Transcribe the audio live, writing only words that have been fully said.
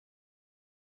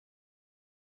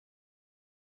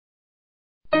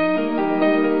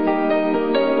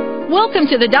Welcome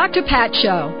to the Dr. Pat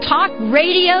Show. Talk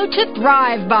radio to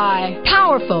thrive by.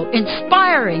 Powerful,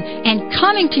 inspiring, and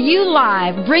coming to you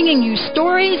live, bringing you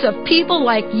stories of people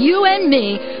like you and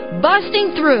me,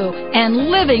 busting through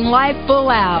and living life full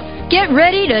out. Get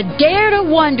ready to dare to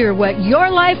wonder what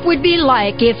your life would be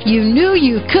like if you knew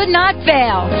you could not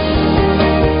fail.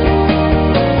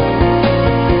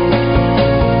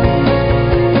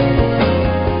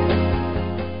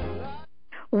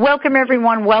 Welcome,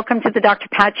 everyone. Welcome to the Dr.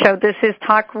 Pat Show. This is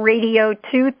Talk Radio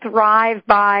to Thrive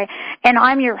By, and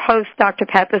I'm your host, Dr.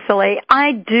 Pat Basile.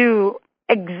 I do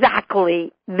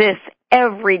exactly this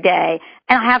every day,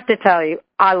 and I have to tell you,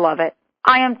 I love it.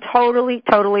 I am totally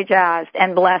jazzed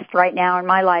and blessed right now in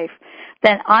my life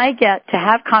that I get to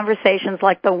have conversations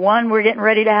like the one we're getting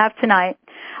ready to have tonight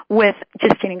with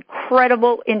just an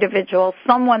incredible individual,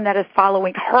 someone that is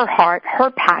following her heart,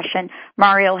 her passion,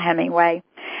 Mariel Hemingway.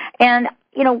 And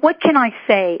you know, what can I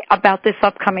say about this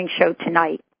upcoming show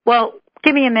tonight? Well,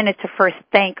 give me a minute to first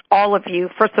thank all of you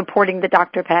for supporting the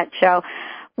Dr. Pat Show.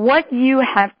 What you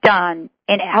have done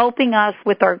in helping us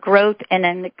with our growth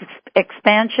and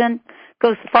expansion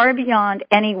goes far beyond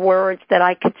any words that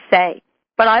I could say.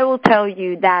 But I will tell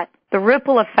you that the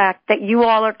ripple effect that you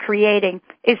all are creating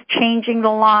is changing the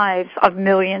lives of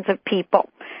millions of people.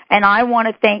 And I want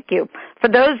to thank you. For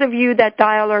those of you that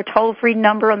dial our toll-free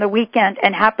number on the weekend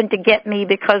and happen to get me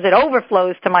because it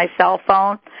overflows to my cell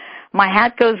phone, my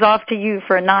hat goes off to you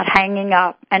for not hanging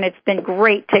up, and it's been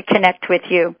great to connect with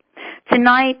you.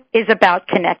 Tonight is about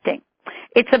connecting.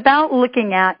 It's about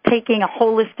looking at taking a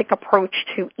holistic approach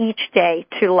to each day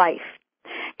to life.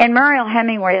 And Mariel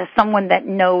Hemingway is someone that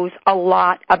knows a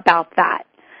lot about that.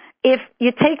 If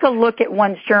you take a look at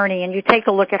one's journey and you take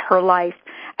a look at her life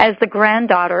as the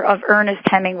granddaughter of Ernest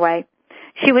Hemingway,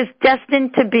 she was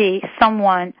destined to be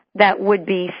someone that would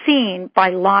be seen by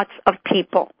lots of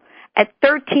people. At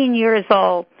 13 years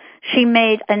old, she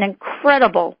made an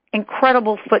incredible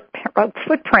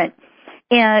footprint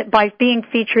by being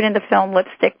featured in the film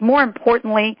Lipstick. More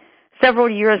importantly, several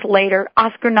years later,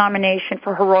 Oscar nomination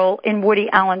for her role in Woody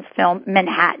Allen's film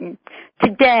Manhattan.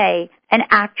 Today, an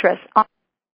actress,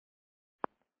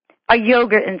 a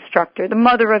yoga instructor, the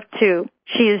mother of two.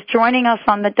 She is joining us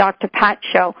on the Dr. Pat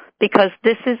Show because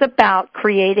this is about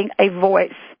creating a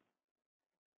voice,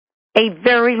 a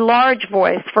very large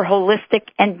voice for holistic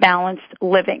and balanced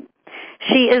living.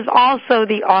 She is also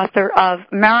the author of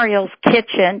Mariel's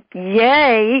Kitchen.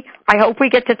 Yay! I hope we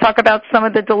get to talk about some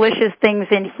of the delicious things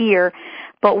in here,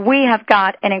 but we have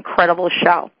got an incredible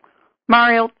show.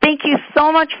 Mariel, thank you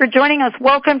so much for joining us.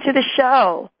 Welcome to the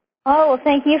show. Oh, well,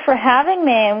 thank you for having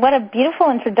me, and what a beautiful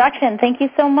introduction. Thank you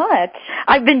so much.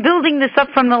 I've been building this up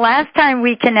from the last time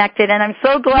we connected, and I'm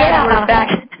so glad we're back.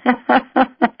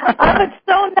 Oh, it's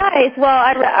so nice. Well,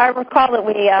 I recall that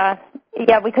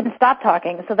we couldn't stop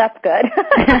talking, so that's good.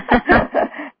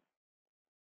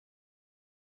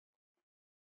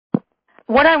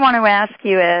 What I want to ask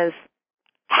you is,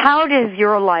 how does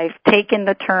your life taken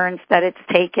the turns that it's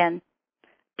taken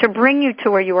to bring you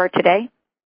to where you are today?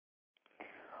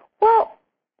 Well,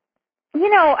 you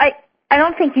know, I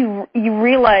don't think you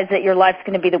realize that your life's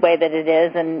going to be the way that it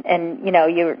is, and you know,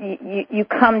 you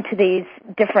come to these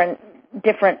different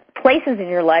places in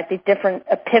your life, these different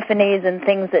epiphanies and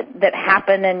things that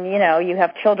happen, and you know, you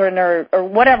have children or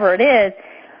whatever it is,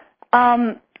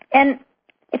 and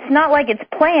it's not like it's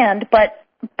planned, but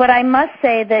I must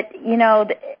say that, you know,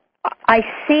 I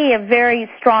see a very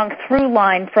strong through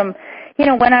line from, you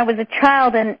know, when I was a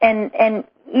child and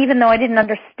even though I didn't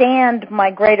understand my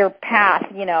greater path,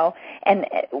 you know, and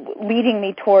leading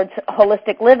me towards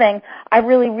holistic living, I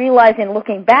really realized in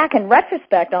looking back in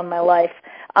retrospect on my life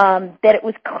that it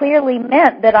was clearly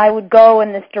meant that I would go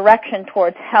in this direction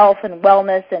towards health and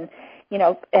wellness and, you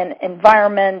know, and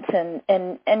environment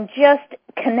and just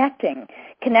connecting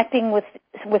with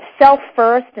self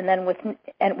first, and then with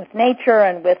nature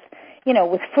and with, you know,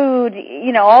 with food,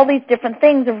 you know, all these different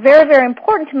things are very, very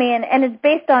important to me, and it's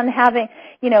based on having,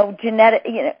 you know,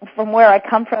 from where I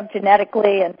come from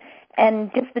genetically,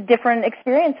 and just the different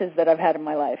experiences that I've had in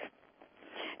my life.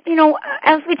 You know,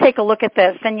 as we take a look at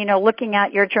this, and, you know, looking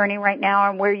at your journey right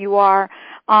now and where you are,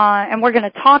 and we're going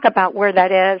to talk about where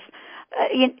that is,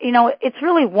 you know, it's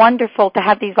really wonderful to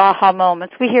have these aha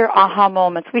moments. We hear aha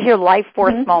moments. We hear life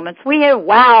force moments. We hear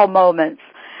wow moments.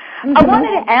 I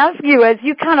wanted to ask you, as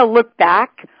you kind of look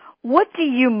back, what do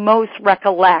you most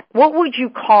recollect? What would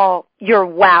you call your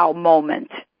wow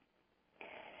moment?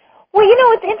 Well, you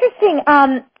know, it's interesting.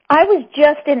 I was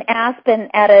just in Aspen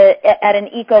at an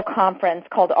eco conference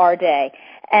called Our Day,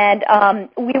 and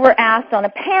we were asked on a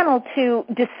panel to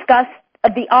discuss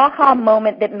the aha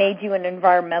moment that made you an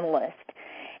environmentalist.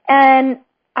 And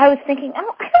I was thinking,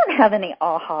 oh, I don't have any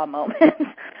aha moments,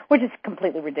 which is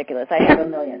completely ridiculous. I have a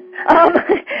million.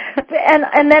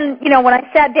 And then, when I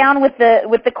sat down with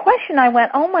the question, I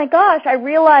went, oh my gosh, I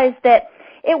realized that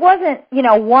it wasn't,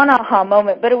 one aha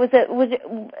moment, but it was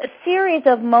a series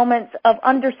of moments of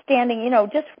understanding,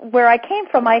 just where I came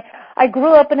from. I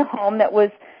grew up in a home that was,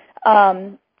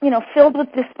 filled with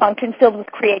dysfunction, filled with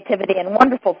creativity and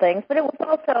wonderful things, but it was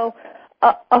also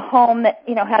a home that,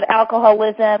 had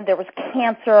alcoholism. There was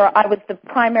cancer. I was the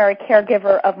primary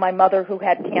caregiver of my mother who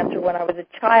had cancer when I was a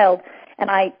child, and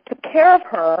I took care of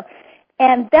her.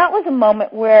 And that was a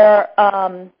moment where,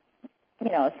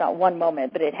 it's not one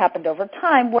moment, but it happened over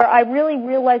time, where I really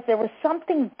realized there was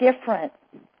something different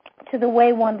to the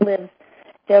way one lives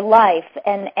their life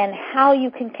and how you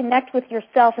can connect with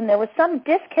yourself. And there was some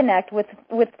disconnect with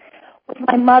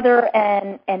my mother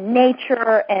and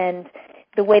nature and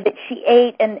the way that she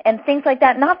ate and things like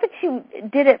that. Not that she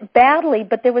did it badly,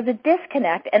 but there was a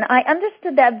disconnect. And I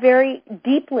understood that very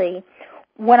deeply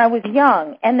when I was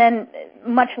young. And then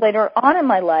much later on in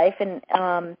my life, and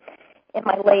in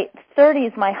my late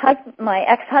 30s, my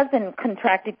ex-husband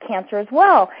contracted cancer as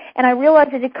well. And I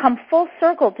realized it had come full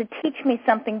circle to teach me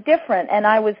something different. And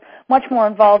I was much more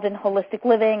involved in holistic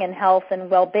living and health and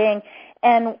well-being.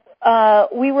 And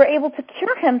we were able to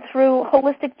cure him through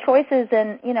holistic choices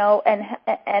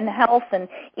and health and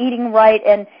eating right.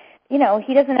 And,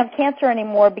 he doesn't have cancer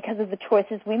anymore because of the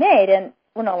choices we made. And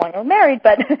we're no longer married,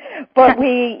 but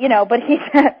we, but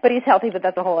he's healthy, but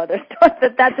that's a whole other story.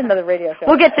 That's another radio show.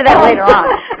 We'll get to that later on.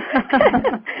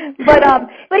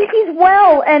 but he's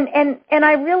well, and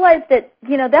I realized that,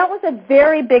 that was a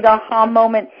very big aha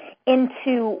moment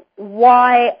into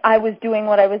why I was doing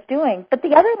what I was doing. But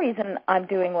the other reason I'm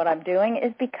doing what I'm doing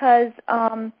is because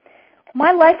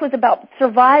my life was about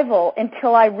survival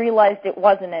until I realized it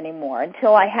wasn't anymore,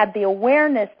 until I had the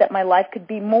awareness that my life could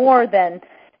be more than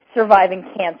surviving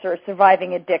cancer,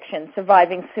 surviving addiction,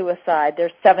 surviving suicide.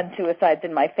 There's 7 suicides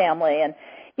in my family. And,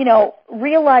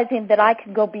 realizing that I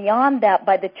could go beyond that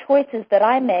by the choices that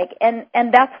I make. And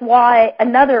that's why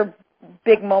another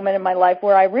big moment in my life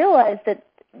where I realized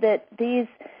that these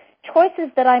choices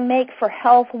that I make for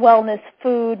health, wellness,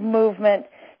 food, movement,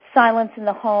 silence in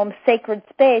the home, sacred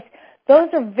space, those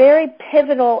are very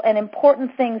pivotal and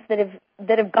important things that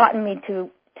have gotten me to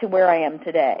where I am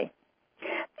today.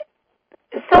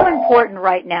 So important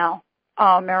right now,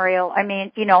 Mariel. I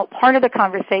mean, part of the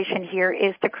conversation here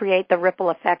is to create the ripple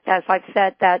effect, as I've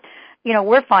said, that,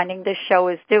 we're finding this show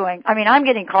is doing. I mean, I'm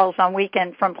getting calls on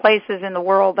weekend from places in the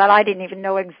world that I didn't even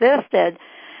know existed.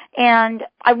 And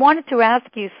I wanted to ask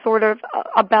you sort of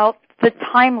about the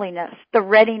timeliness, the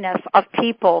readiness of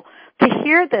people to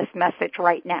hear this message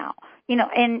right now.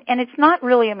 And it's not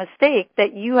really a mistake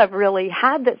that you have really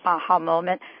had this aha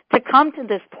moment to come to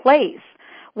this place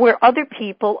where other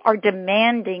people are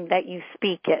demanding that you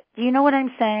speak it. Do you know what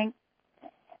I'm saying?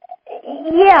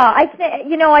 Yeah, I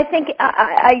think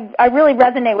I really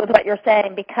resonate with what you're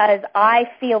saying, because I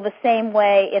feel the same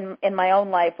way in my own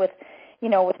life with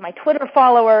my Twitter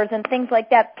followers and things like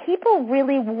that. People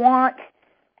really want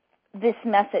this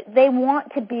message. They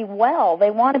want to be well.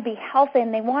 They want to be healthy,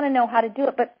 and they want to know how to do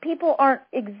it. But people aren't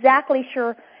exactly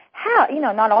sure how.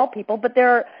 Not all people, but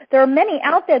there are many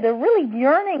out there that are really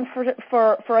yearning for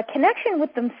a connection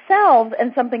with themselves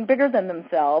and something bigger than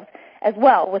themselves as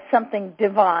well, with something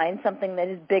divine, something that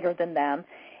is bigger than them.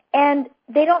 And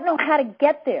they don't know how to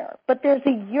get there. But there's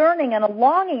a yearning and a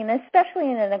longing, and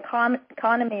especially in an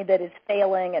economy that is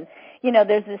failing, and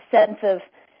there's this sense of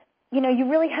you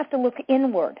really have to look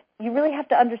inward. You really have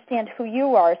to understand who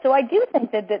you are. So I do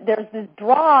think that there's this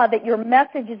draw that your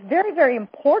message is very, very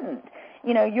important.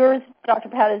 Yours, Dr.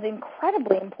 Pat, is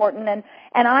incredibly important, and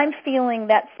I'm feeling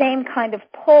that same kind of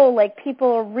pull, like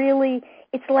people are really,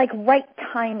 it's like right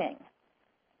timing.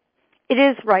 It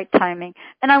is right timing.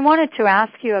 And I wanted to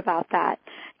ask you about that.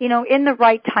 In the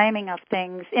right timing of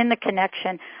things, in the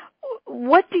connection,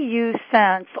 what do you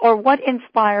sense, or what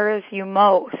inspires you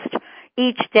most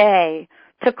each day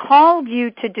to call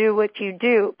you to do what you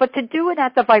do, but to do it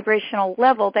at the vibrational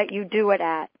level that you do it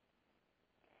at?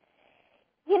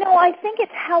 I think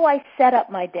it's how I set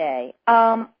up my day.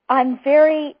 And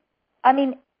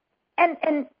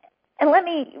let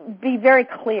me be very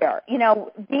clear.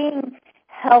 Being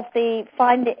healthy,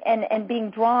 and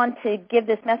being drawn to give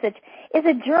this message is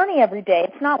a journey every day.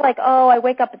 It's not like, I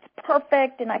wake up, it's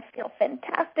perfect, and I feel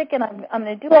fantastic, and I'm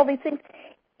going to do all these things.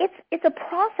 It's a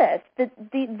process.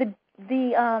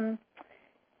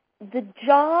 The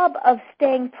job of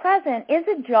staying present is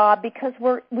a job because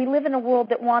we live in a world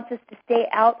that wants us to stay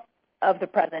out of the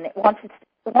present. It wants us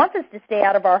wants us to stay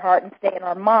out of our heart and stay in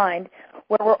our mind,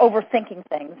 where we're overthinking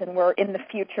things and we're in the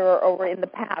future or we're in the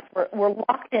past. We're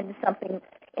locked into something,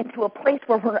 into a place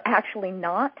where we're actually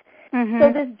not. Mm-hmm.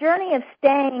 So this journey of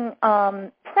staying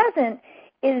present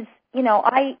is,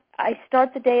 I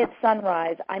start the day at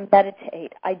sunrise. I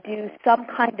meditate. I do some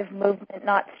kind of movement,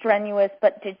 not strenuous,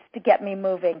 but just to get me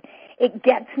moving. It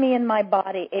gets me in my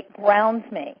body. It grounds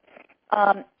me.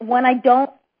 When I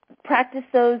don't practice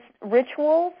those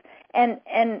rituals,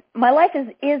 and my life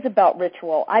is about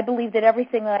ritual. I believe that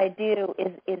everything that I do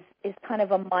is kind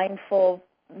of a mindful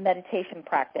meditation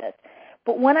practice.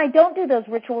 But when I don't do those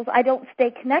rituals, I don't stay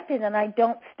connected and I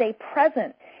don't stay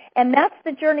present. And that's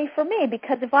the journey for me,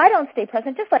 because if I don't stay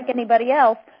present, just like anybody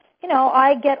else,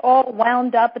 I get all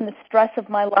wound up in the stress of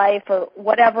my life or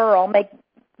whatever. I'll make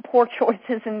poor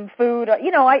choices in food.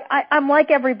 I'm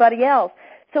like everybody else.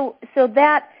 So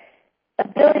that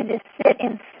ability to sit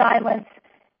in silence,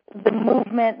 the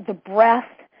movement, the breath,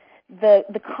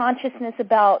 the consciousness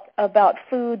about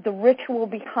food, the ritual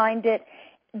behind it,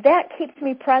 that keeps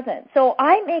me present. So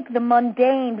I make the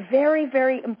mundane very,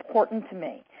 very important to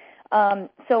me.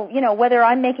 So, whether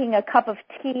I'm making a cup of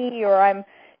tea or I'm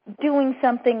doing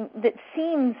something that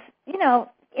seems,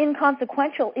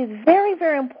 inconsequential is very,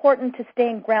 very important to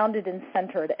staying grounded and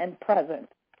centered and present.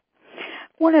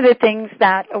 One of the things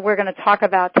that we're going to talk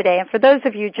about today, and for those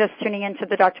of you just tuning into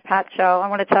the Dr. Pat Show, I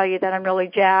want to tell you that I'm really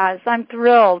jazzed. I'm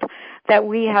thrilled that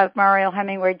we have Mariel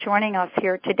Hemingway joining us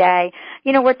here today.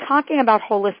 We're talking about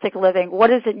holistic living. What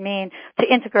does it mean to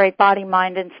integrate body,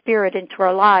 mind, and spirit into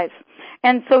our lives?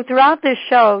 And so throughout this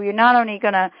show, you're not only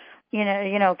going to,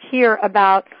 hear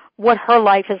about what her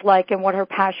life is like and what her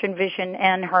passion, vision,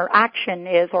 and her action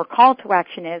is, or call to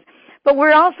action is, but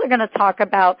we're also going to talk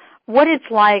about what it's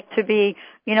like to be,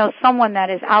 someone that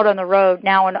is out on the road,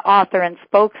 now an author and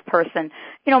spokesperson.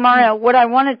 Mariel, what I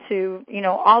wanted to,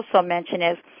 also mention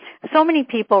is so many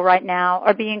people right now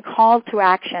are being called to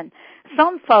action.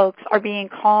 Some folks are being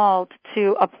called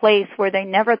to a place where they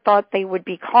never thought they would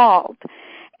be called.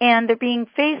 And they're being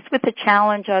faced with the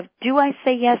challenge of, do I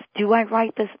say yes? Do I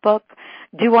write this book?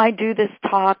 Do I do this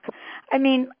talk?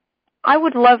 I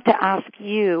would love to ask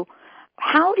you,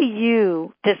 how do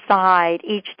you decide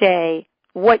each day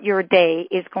what your day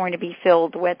is going to be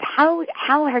filled with? How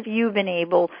have you been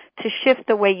able to shift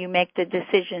the way you make the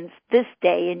decisions this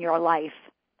day in your life?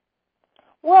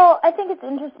 Well, I think it's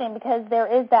interesting because there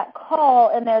is that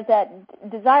call and there's that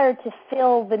desire to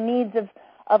fill the needs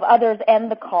of others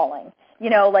and the calling.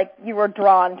 Like you were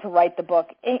drawn to write the book.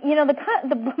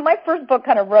 My first book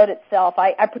kind of wrote itself.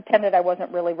 I pretended I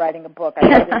wasn't really writing a book. I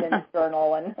wrote it in a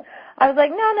journal, and I was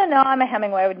like, no, I'm a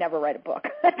Hemingway. I would never write a book.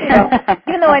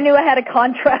 Even though I knew I had a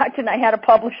contract and I had a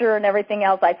publisher and everything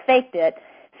else, I faked it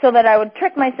so that I would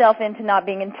trick myself into not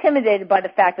being intimidated by the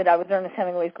fact that I was Ernest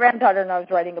Hemingway's granddaughter and I was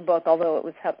writing a book, although it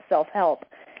was self-help.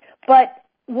 But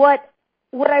what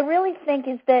I really think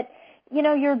is that,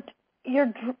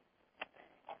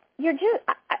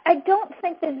 I don't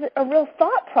think there's a real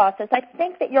thought process. I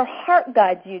think that your heart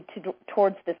guides you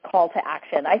towards this call to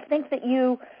action. I think that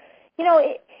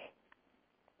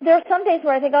there are some days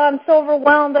where I think, I'm so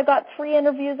overwhelmed. I got 3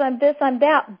 interviews. I'm this, I'm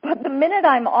that. But the minute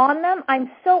I'm on them,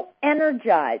 I'm so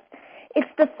energized. It's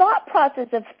the thought process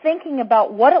of thinking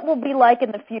about what it will be like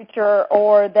in the future,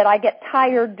 or that I get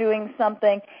tired doing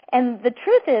something. And the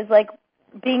truth is,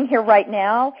 being here right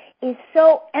now is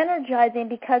so energizing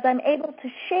because I'm able to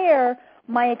share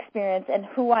my experience and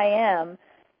who I am,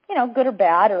 good or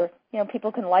bad, or,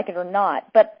 people can like it or not.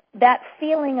 But that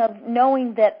feeling of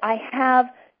knowing that I have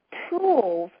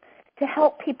tools to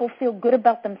help people feel good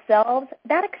about themselves,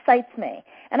 that excites me.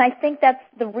 And I think that's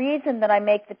the reason that I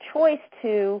make the choice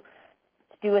to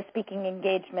do a speaking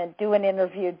engagement, do an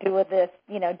interview, do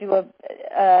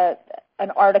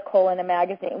an article in a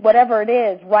magazine, whatever it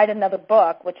is, write another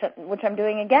book, which I'm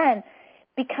doing again,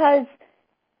 because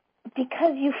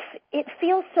it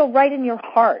feels so right in your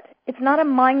heart. It's not a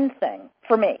mind thing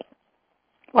for me.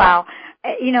 Wow.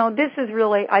 This is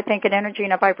really, I think, an energy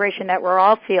and a vibration that we're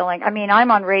all feeling.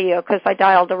 I'm on radio because I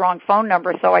dialed the wrong phone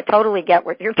number, so I totally get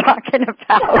what you're talking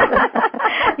about,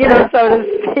 so to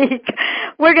speak.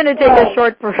 We're going to take a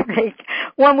short break.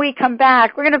 When we come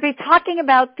back, we're going to be talking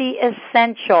about the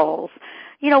essentials.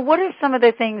 What are some of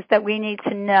the things that we need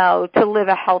to know to live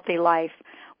a healthy life?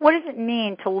 What does it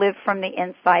mean to live from the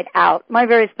inside out? My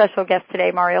very special guest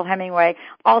today, Mariel Hemingway,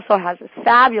 also has a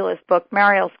fabulous book,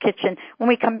 Mariel's Kitchen. When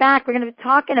we come back, we're going to be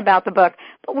talking about the book,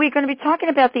 but we're going to be talking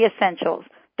about the essentials,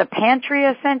 the pantry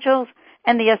essentials,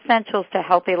 and the essentials to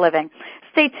healthy living.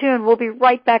 Stay tuned. We'll be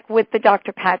right back with the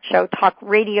Dr. Pat Show, Talk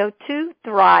Radio to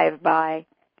Thrive By.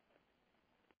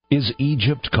 Is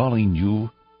Egypt calling you?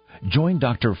 Join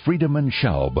Dr. Friedemann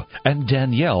Schaub and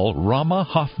Danielle Rama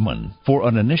Hoffman for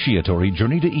an initiatory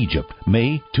journey to Egypt,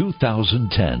 May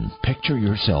 2010. Picture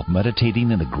yourself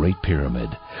meditating in the Great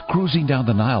Pyramid, cruising down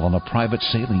the Nile on a private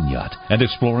sailing yacht, and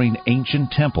exploring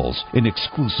ancient temples in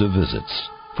exclusive visits.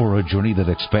 For a journey that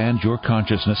expands your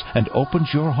consciousness and opens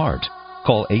your heart,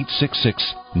 call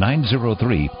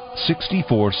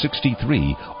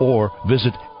 866-903-6463 or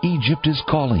visit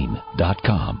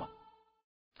EgyptIsCalling.com.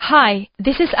 Hi,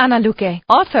 this is Ana Luque,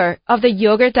 author of The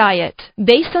Yogurt Diet.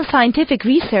 Based on scientific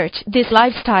research, this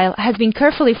lifestyle has been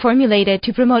carefully formulated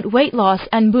to promote weight loss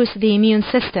and boost the immune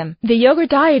system. The Yogurt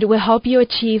Diet will help you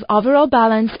achieve overall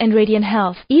balance and radiant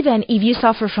health, even if you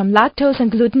suffer from lactose and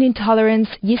gluten intolerance,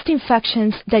 yeast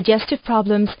infections, digestive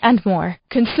problems, and more.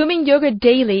 Consuming yogurt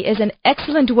daily is an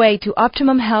excellent way to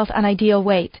optimum health and ideal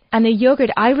weight. And the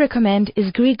yogurt I recommend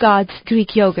is Greek God's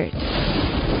Greek Yogurt.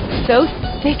 So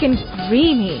thick and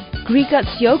creamy. Greek God's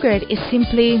yogurt is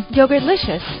simply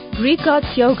yogurtlicious. Greek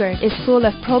God's yogurt is full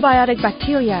of probiotic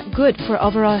bacteria good for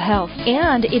overall health,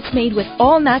 and it's made with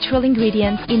all natural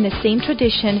ingredients in the same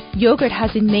tradition yogurt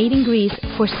has been made in Greece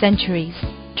for centuries.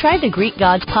 Try the Greek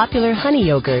God's popular honey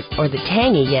yogurt or the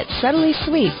tangy yet subtly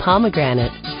sweet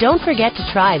pomegranate. Don't forget to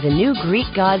try the new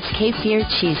Greek God's kefir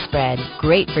cheese spread,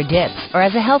 great for dips or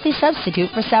as a healthy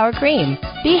substitute for sour cream.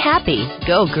 Be happy.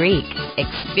 Go Greek.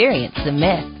 Experience the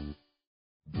myth.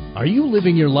 Are you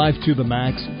living your life to the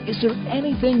max? Is there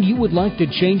anything you would like to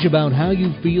change about how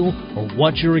you feel or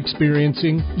what you're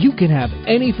experiencing? You can have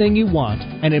anything you want,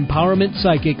 and empowerment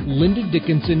psychic Linda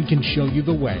Dickinson can show you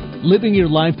the way. Living your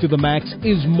life to the max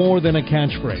is more than a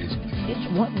catchphrase. It's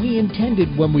what we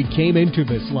intended when we came into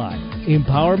this life.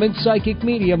 Empowerment psychic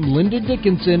medium Linda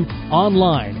Dickinson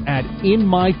online at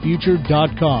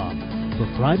inmyfuture.com. For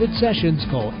private sessions,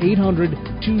 call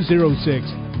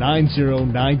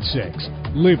 800-206-9096.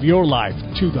 Live your life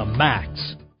to the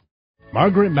max.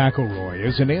 Margaret McElroy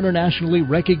is an internationally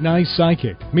recognized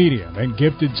psychic, medium, and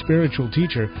gifted spiritual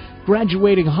teacher,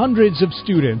 graduating hundreds of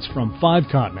students from 5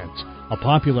 continents. A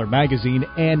popular magazine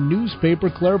and newspaper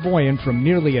clairvoyant from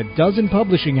nearly a dozen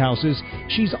publishing houses,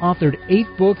 she's authored 8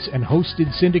 books and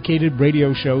hosted syndicated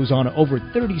radio shows on over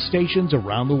 30 stations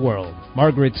around the world.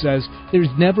 Margaret says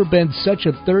there's never been such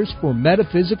a thirst for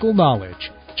metaphysical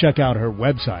knowledge. Check out her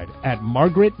website at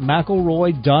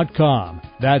margaretmcelroy.com.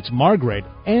 That's Margaret,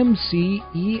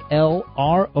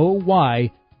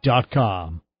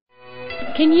 MCELROY.com.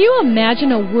 Can you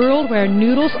imagine a world where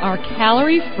noodles are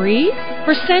calorie-free?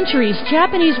 For centuries,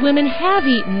 Japanese women have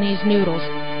eaten these noodles.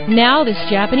 Now this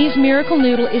Japanese miracle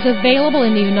noodle is available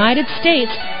in the United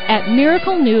States at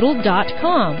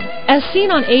miraclenoodle.com. As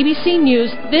seen on ABC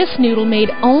News, this noodle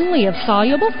made only of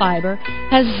soluble fiber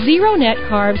has 0 net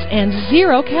carbs and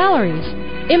 0 calories.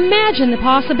 Imagine the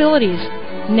possibilities.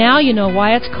 Now you know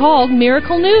why it's called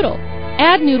Miracle Noodle.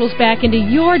 Add noodles back into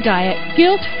your diet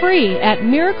guilt-free at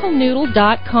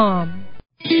miraclenoodle.com.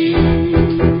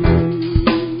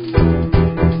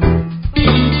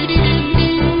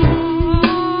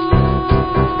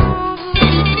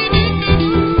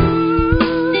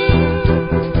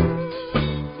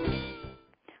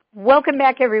 Welcome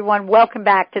back, everyone. Welcome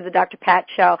back to the Dr. Pat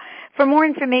Show. For more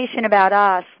information about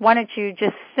us, why don't you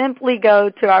just simply go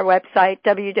to our website,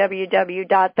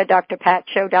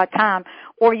 www.thedrpatshow.com,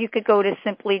 or you could go to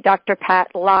simply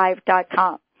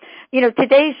drpatlive.com. You know,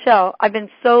 today's show, I've been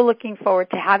so looking forward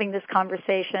to having this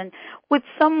conversation with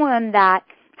someone that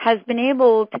has been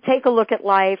able to take a look at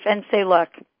life and say, look,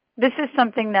 this is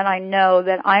something that I know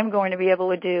that I'm going to be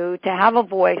able to do, to have a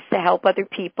voice to help other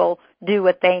people do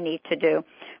what they need to do.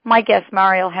 My guest,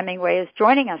 Mariel Hemingway, is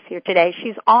joining us here today.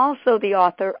 She's also the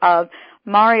author of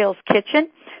Mariel's Kitchen,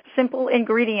 Simple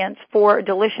Ingredients for a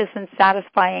Delicious and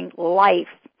Satisfying Life.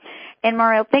 And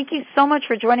Mariel, thank you so much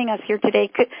for joining us here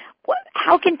today.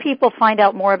 How can people find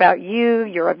out more about you,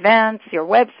 your events, your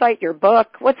website, your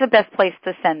book? What's the best place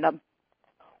to send them?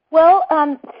 Well,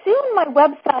 soon my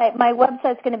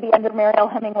website's going to be under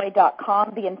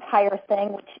marielhemingway.com, the entire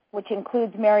thing, which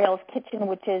includes Mariel's Kitchen,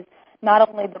 which is not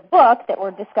only the book that we're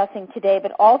discussing today,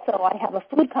 but also I have a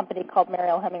food company called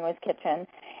Mariel Hemingway's Kitchen,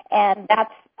 and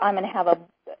I'm going to have a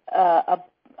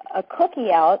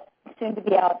cookie out, soon to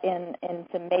be out in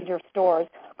some major stores,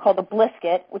 called a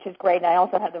Blisket, which is great, and I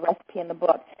also have the recipe in the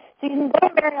book. So you can go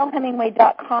to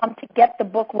marielhemingway.com to get the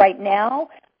book right now,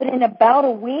 but in about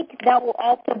a week, that will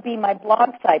also be my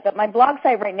blog site. But my blog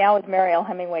site right now is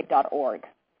marielhemingway.org.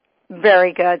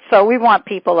 Very good. So we want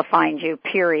people to find you,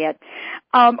 period.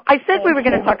 I said we were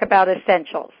going to talk about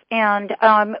essentials, and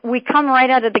we come right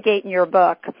out of the gate in your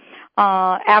book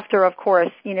after, of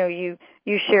course, you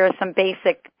share some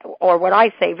basic, or what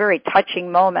I say, very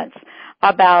touching moments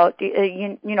about,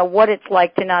 what it's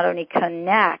like to not only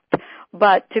connect,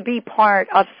 but to be part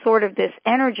of sort of this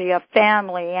energy of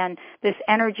family and this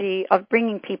energy of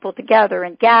bringing people together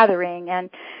and gathering. And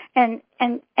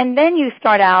then you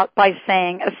start out by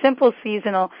saying a simple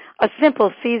seasonal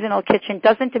kitchen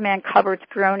doesn't demand cupboards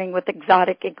groaning with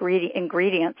exotic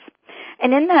ingredients.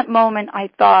 And in that moment, I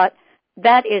thought,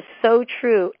 that is so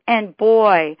true. And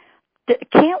boy,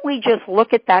 can't we just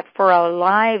look at that for our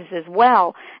lives as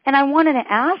well? And I wanted to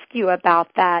ask you about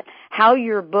that, how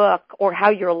your book or how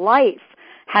your life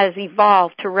has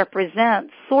evolved to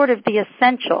represent sort of the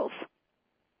essentials.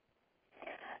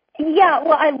 Yeah,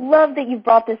 well, I love that you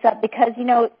brought this up because,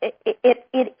 because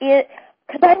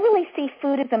I really see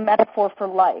food as a metaphor for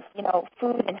life,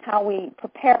 food and how we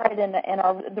prepare it and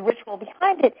the ritual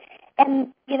behind it.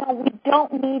 And, we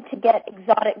don't need to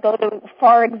go to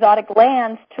far exotic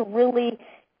lands to really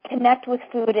connect with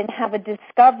food and have a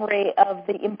discovery of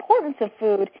the importance of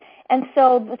food. And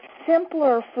so the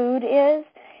simpler food is,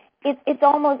 it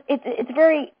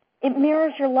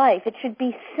mirrors your life. It should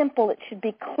be simple. It should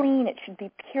be clean. It should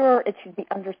be pure. It should be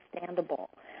understandable.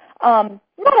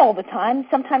 Not all the time.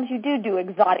 Sometimes you do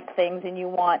exotic things and you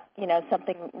want,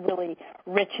 something really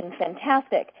rich and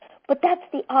fantastic. But that's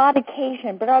the odd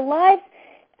occasion. But our lives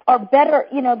are better.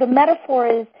 The metaphor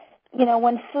is,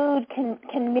 when food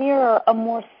can mirror a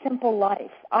more simple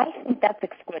life. I think that's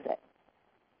exquisite.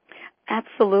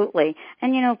 Absolutely.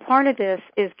 And, part of this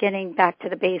is getting back to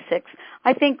the basics.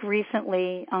 I think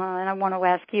recently, and I want to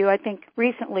ask you, I think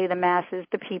recently the masses,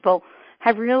 the people,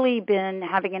 have really been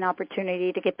having an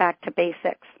opportunity to get back to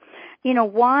basics.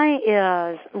 Why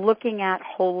is looking at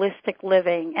holistic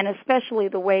living, and especially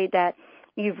the way that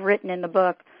you've written in the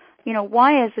book,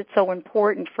 why is it so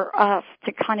important for us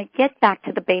to kind of get back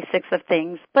to the basics of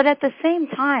things? But at the same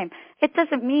time, it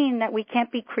doesn't mean that we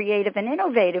can't be creative and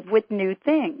innovative with new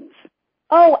things.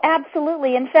 Oh,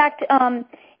 absolutely. In fact,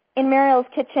 in Mariel's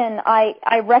Kitchen,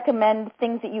 I recommend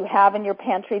things that you have in your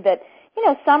pantry that,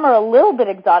 some are a little bit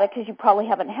exotic because you probably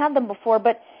haven't had them before,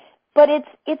 but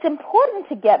it's important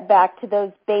to get back to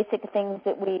those basic things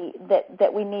that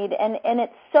we need, and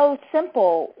it's so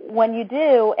simple when you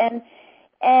do, and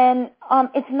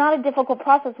it's not a difficult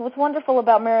process. What's wonderful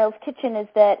about Mariel's Kitchen is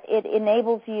that it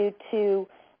enables you to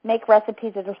make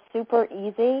recipes that are super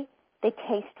easy. They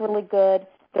taste really good.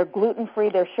 They're gluten-free.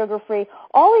 They're sugar-free.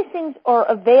 All these things are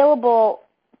available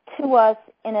to us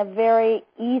in a very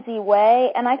easy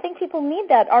way, and I think people need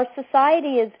that. Our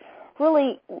society is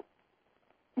really,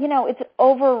 it's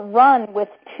overrun with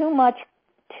too much,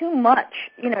 too much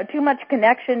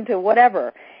connection to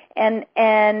whatever, and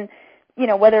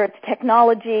whether it's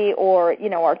technology or,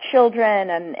 our children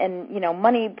and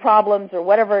money problems or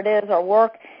whatever it is, our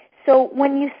work. So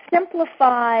when you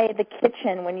simplify the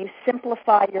kitchen, when you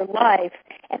simplify your life,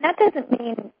 and that doesn't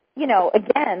mean,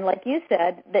 again, like you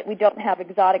said, that we don't have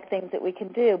exotic things that we can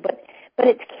do, but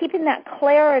it's keeping that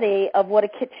clarity of what a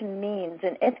kitchen means.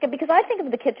 And it's because I think of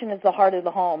the kitchen as the heart of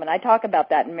the home, and I talk about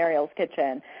that in Mariel's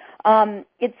Kitchen.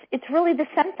 It's really the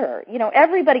center.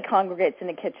 Everybody congregates in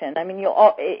the kitchen. I mean,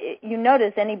 you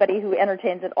notice anybody who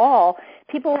entertains at all,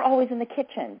 people are always in the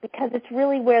kitchen because it's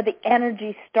really where the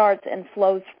energy starts and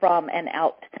flows from and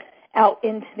out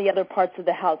into the other parts of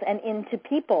the house and into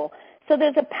people. So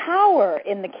there's a power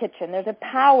in the kitchen. There's a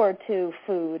power to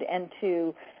food and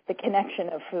to the connection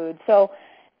of food. So,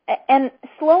 and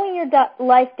slowing your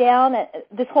life down,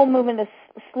 this whole movement of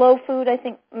slow food, I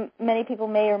think many people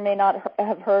may or may not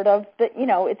have heard of, but,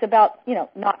 it's about,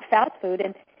 not fast food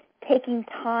and taking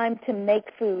time to make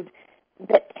food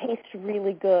that tastes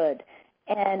really good.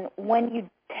 And when you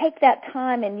take that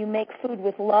time and you make food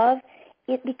with love,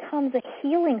 it becomes a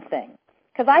healing thing.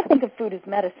 Because I think of food as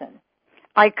medicine.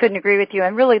 I couldn't agree with you,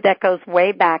 and really that goes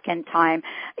way back in time.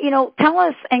 Tell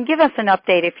us and give us an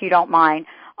update, if you don't mind,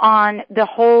 on the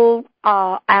whole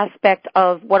aspect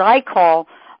of what I call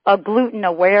a gluten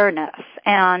awareness.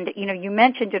 And, you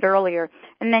mentioned it earlier,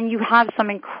 and then you have some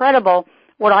incredible,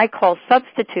 what I call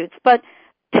substitutes. But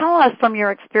tell us from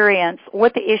your experience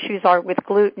what the issues are with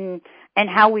gluten and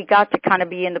how we got to kind of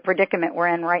be in the predicament we're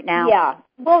in right now. Yeah.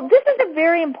 Well, this is a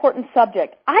very important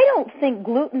subject. I don't think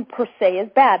gluten per se is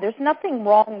bad. There's nothing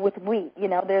wrong with wheat.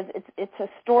 It's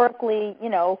historically,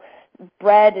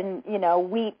 bread and,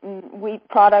 wheat and wheat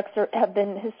products have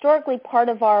been historically part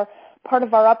of our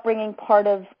upbringing, part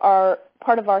of our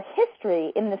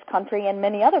history in this country and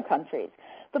many other countries.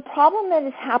 The problem that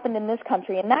has happened in this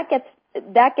country, and that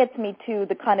gets me to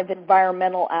the kind of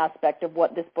environmental aspect of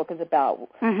what this book is about,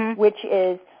 which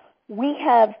is we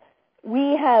have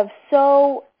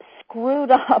so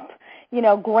screwed up,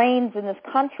 grains in this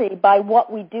country by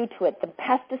what we do to it. The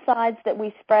pesticides that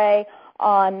we spray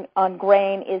on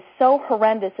grain is so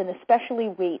horrendous, and especially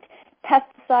wheat.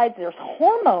 Pesticides, there's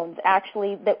hormones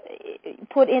actually that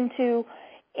put into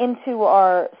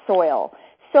our soil.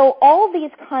 So all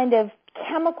these kind of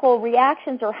chemical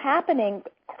reactions are happening,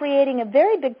 creating a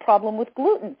very big problem with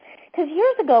gluten. Because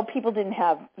years ago, people didn't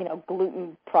have,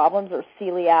 gluten problems or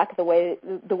celiac the way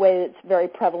it's very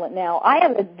prevalent now. I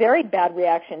have a very bad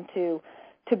reaction to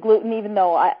gluten, even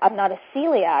though I'm not a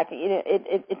celiac.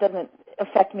 It doesn't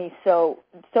affect me so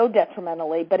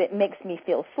detrimentally, but it makes me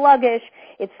feel sluggish.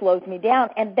 It slows me down,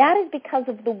 and that is because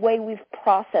of the way we've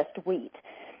processed wheat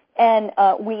and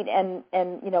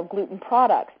gluten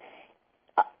products.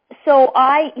 So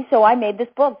I made this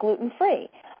book, Gluten Free,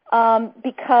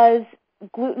 because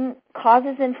gluten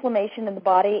causes inflammation in the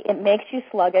body. It makes you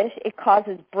sluggish. It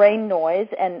causes brain noise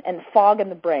and fog in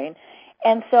the brain.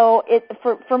 And so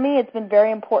for me, it's been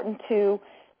very important to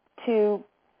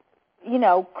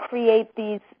create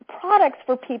these products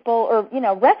for people, or,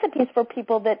 recipes for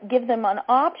people that give them an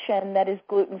option that is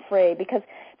gluten-free, because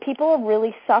people are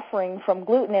really suffering from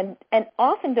gluten and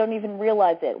often don't even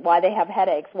realize it, why they have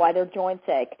headaches, why their joints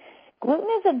ache. Gluten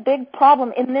is a big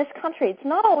problem in this country. It's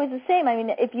not always the same. I mean,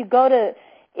 if you go to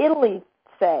Italy,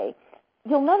 say,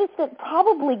 you'll notice that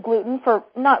probably gluten,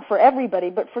 not for everybody,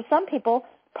 but for some people,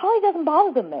 probably doesn't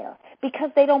bother them there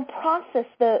because they don't process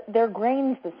their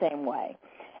grains the same way.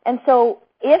 And so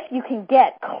if you can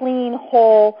get clean,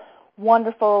 whole,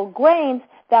 wonderful grains,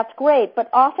 that's great. But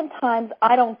oftentimes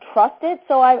I don't trust it,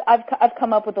 so I've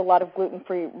come up with a lot of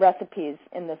gluten-free recipes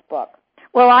in this book.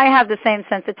 Well, I have the same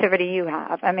sensitivity you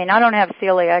have. I mean, I don't have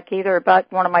celiac either,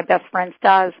 but one of my best friends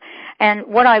does. And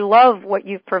what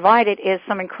you've provided is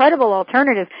some incredible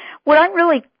alternatives. What I'm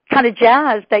really kind of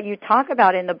jazzed that you talk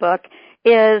about in the book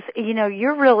is,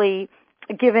 you're really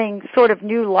giving sort of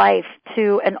new life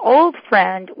to an old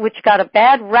friend which got a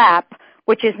bad rap,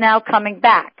 which is now coming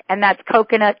back, and that's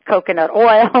coconut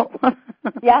oil.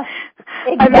 Yeah,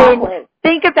 exactly. I mean,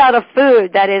 think about a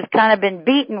food that has kind of been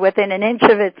beaten within an inch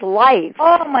of its life.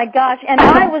 Oh my gosh! And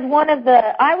I was one of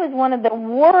the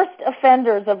worst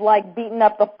offenders of beating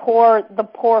up the poor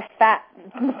fat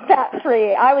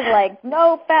free. I was like,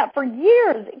 no fat for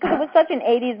years, because it was such an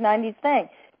 80s, 90s thing.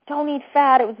 Don't eat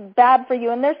fat, it was bad for you.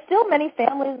 And there's still many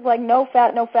families like no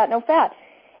fat, no fat, no fat.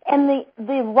 And the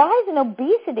rise in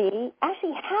obesity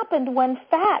actually happened when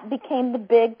fat became the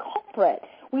big culprit.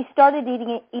 We started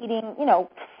eating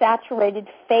saturated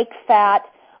fake fat,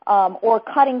 or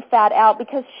cutting fat out,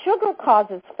 because sugar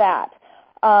causes fat.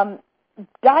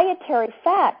 Dietary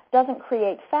fat doesn't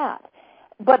create fat.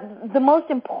 But the most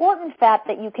important fat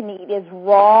that you can eat is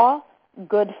raw,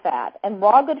 good fat. And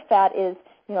raw, good fat is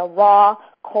raw,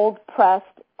 cold-pressed,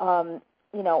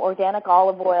 organic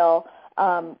olive oil,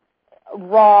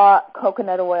 raw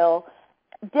coconut oil,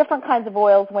 different kinds of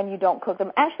oils when you don't cook them.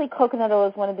 Actually, coconut oil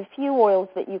is one of the few oils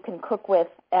that you can cook with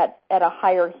at a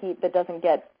higher heat that doesn't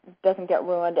get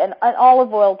ruined, and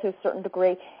olive oil to a certain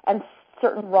degree, and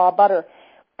certain raw butter.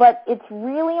 But it's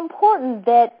really important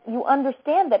that you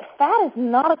understand that fat is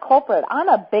not a culprit. I'm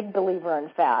a big believer in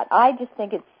fat. I just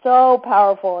think it's so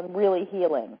powerful and really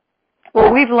healing.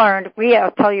 Well,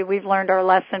 I'll tell you, we've learned our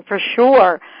lesson for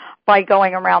sure by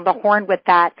going around the horn with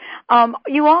that.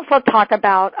 You also talk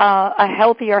about a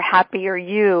healthier, happier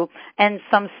you and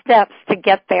some steps to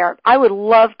get there. I would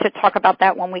love to talk about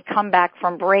that when we come back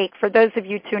from break. For those of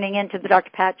you tuning in to the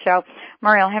Dr. Pat Show,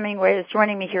 Mariel Hemingway is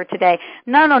joining me here today.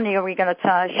 Not only are we going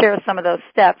to share some of those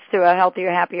steps to a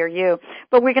healthier, happier you,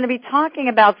 but we're going to be talking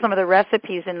about some of the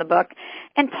recipes in the book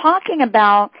and talking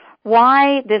about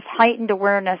why this heightened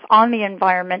awareness on the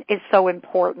environment is so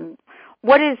important.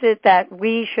 What is it that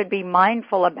we should be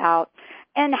mindful about?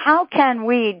 And how can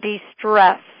we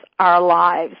de-stress our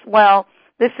lives? Well,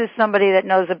 this is somebody that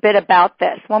knows a bit about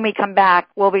this. When we come back,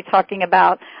 we'll be talking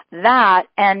about that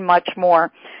and much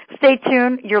more. Stay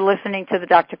tuned. You're listening to the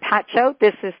Dr. Pat Show.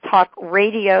 This is Talk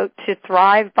Radio to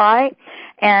Thrive By.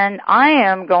 And I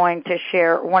am going to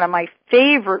share one of my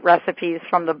favorite recipes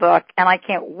from the book, and I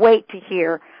can't wait to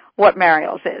hear what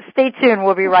Mariel's is. Stay tuned.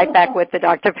 We'll be right back with the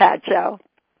Dr. Pat Show.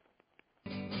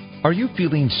 Are you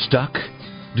feeling stuck?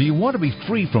 Do you want to be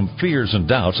free from fears and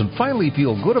doubts and finally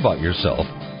feel good about yourself,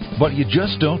 but you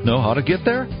just don't know how to get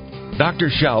there? Dr.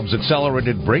 Schaub's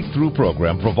Accelerated Breakthrough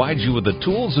Program provides you with the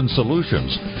tools and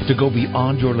solutions to go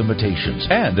beyond your limitations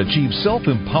and achieve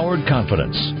self-empowered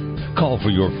confidence. Call for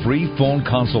your free phone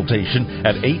consultation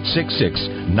at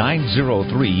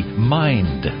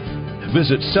 866-903-MIND.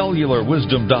 Visit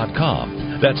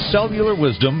cellularwisdom.com. That's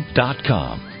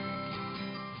cellularwisdom.com.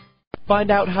 Find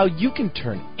out how you can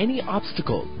turn any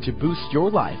obstacle to boost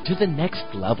your life to the next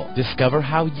level. Discover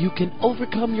how you can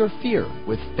overcome your fear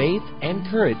with faith and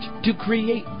courage to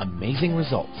create amazing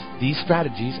results. These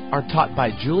strategies are taught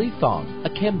by Julie Thong, a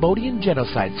Cambodian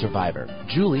genocide survivor.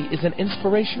 Julie is an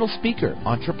inspirational speaker,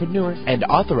 entrepreneur, and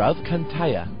author of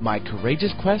Kantaya, My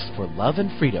Courageous Quest for Love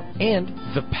and Freedom, and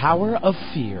The Power of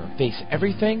Fear. Face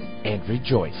everything and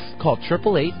rejoice. Call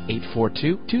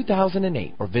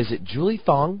 888-842-2008 or visit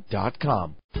juliethong.com.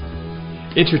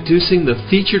 Introducing the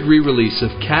featured re-release of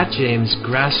Kat James'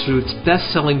 grassroots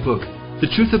best-selling book, The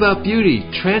Truth About Beauty,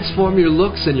 Transform Your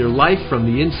Looks and Your Life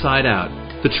from the Inside Out.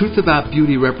 The Truth About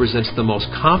Beauty represents the most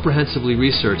comprehensively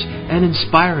researched and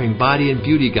inspiring body and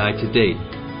beauty guide to date.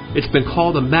 It's been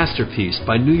called a masterpiece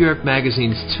by New York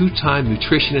Magazine's two-time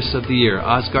Nutritionist of the Year,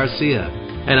 Oz Garcia,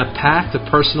 and a path to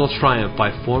personal triumph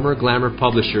by former glamour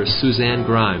publisher Suzanne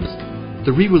Grimes.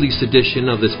 The re-release edition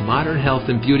of this modern health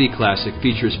and beauty classic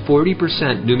features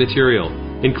 40% new material,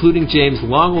 including James'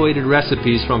 long-awaited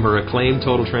recipes from her acclaimed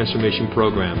Total Transformation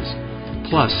programs,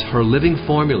 plus her living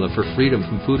formula for freedom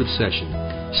from food obsession,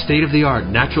 state-of-the-art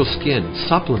natural skin,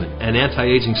 supplement, and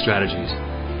anti-aging strategies,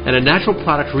 and a natural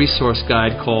product resource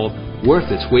guide called Worth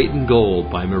Its Weight in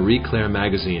Gold by Marie Claire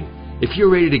Magazine. If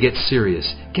you're ready to get serious,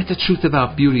 get the truth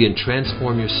about beauty and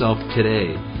transform yourself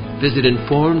today. Visit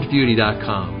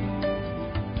informedbeauty.com.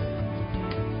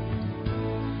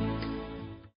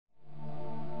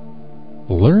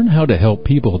 Learn how to help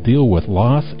people deal with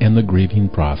loss and the grieving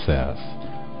process.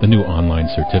 The new online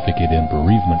certificate in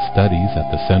bereavement studies at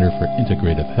the Center for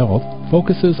Integrative Health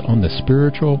focuses on the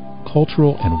spiritual,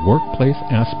 cultural, and workplace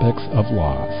aspects of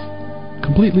loss.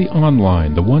 Completely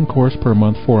online, the one course per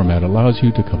month format allows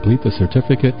you to complete the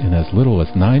certificate in as little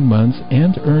as 9 months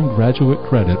and earn graduate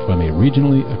credit from a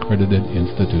regionally accredited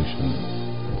institution.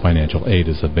 Financial aid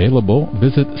is available.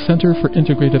 Visit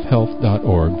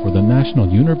centerforintegrativehealth.org for the National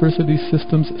University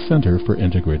Systems Center for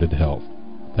Integrated Health.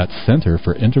 That's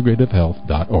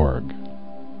centerforintegrativehealth.org.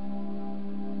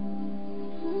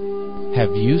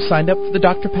 Have you signed up for the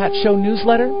Dr. Pat Show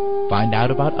newsletter? Find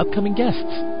out about upcoming guests,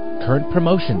 current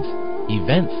promotions,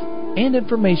 events, and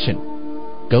information.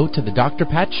 Go to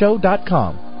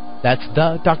thedrpatshow.com. That's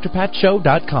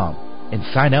thedrpatshow.com and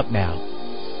sign up now.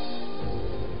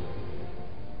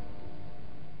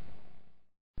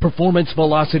 Performance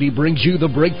Velocity brings you the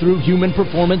breakthrough human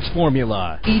performance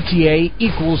formula, ETA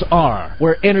equals R,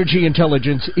 where energy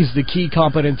intelligence is the key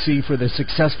competency for the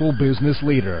successful business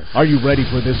leader. Are you ready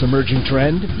for this emerging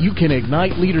trend? You can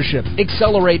ignite leadership,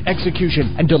 accelerate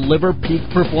execution, and deliver peak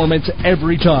performance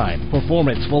every time.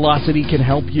 Performance Velocity can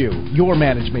help you, your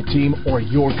management team, or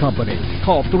your company.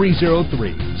 Call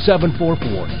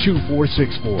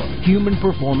 303-744-2464. Human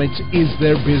performance is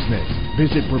their business.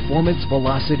 Visit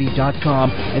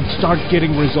performancevelocity.com and start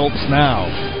getting results now.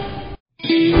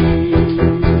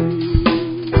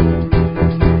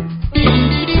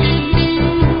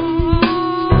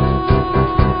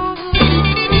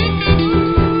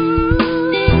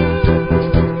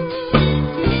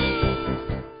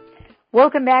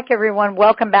 Welcome back, everyone.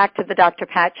 Welcome back to the Dr.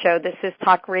 Pat Show. This is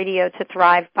Talk Radio to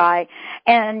Thrive By.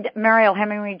 And Mariel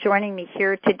Hemingway joining me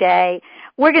here today.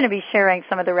 We're going to be sharing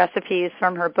some of the recipes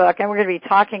from her book, and we're going to be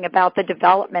talking about the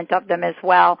development of them as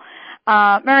well.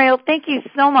 Mariel, thank you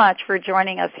so much for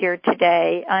joining us here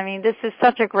today. I mean, this is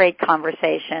such a great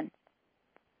conversation.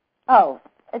 Oh,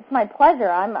 it's my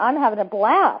pleasure. I'm having a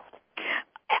blast.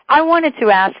 I wanted to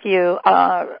ask you,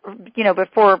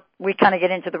 before we kind of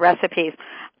get into the recipes,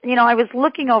 I was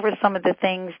looking over some of the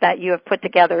things that you have put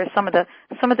together, some of the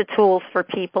tools for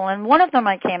people, and one of them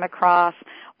I came across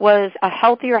was a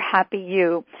healthier, happy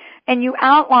you, and you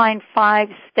outlined 5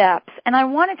 steps, and I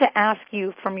wanted to ask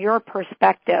you from your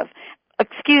perspective,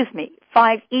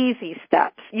 5 easy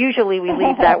steps. Usually we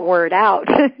leave that word out.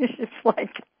 It's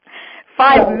like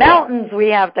 5 mountains we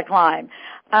have to climb.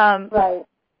 Right.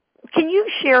 Can you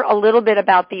share a little bit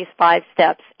about these 5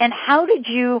 steps, and how did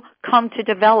you come to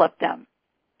develop them?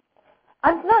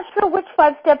 I'm not sure which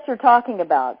 5 steps you're talking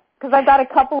about, because I got a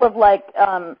couple of which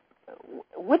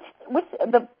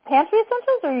the pantry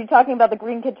essentials, or are you talking about the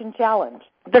Green Kitchen Challenge?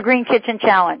 The Green Kitchen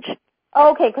Challenge.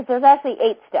 Oh, okay, because there's actually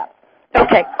 8 steps.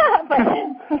 Okay. but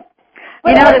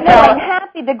I'm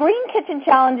happy. The Green Kitchen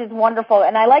Challenge is wonderful,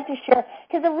 and I like to share,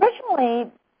 because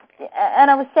originally,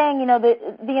 and I was saying,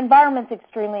 the environment's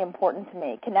extremely important to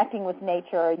me, connecting with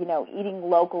nature, eating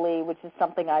locally, which is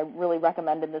something I really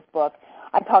recommend in this book.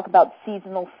 I talk about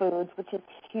seasonal foods, which is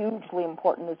hugely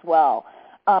important as well.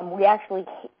 We actually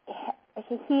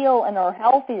heal and are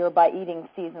healthier by eating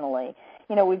seasonally.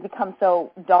 We've become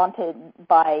so daunted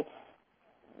by,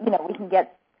 we can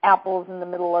get apples in the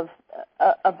middle of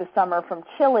of the summer from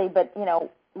chili, but, you know,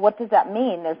 what does that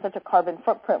mean? There's such a carbon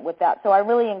footprint with that. So I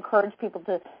really encourage people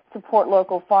to support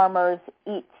local farmers,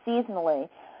 eat seasonally.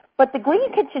 But the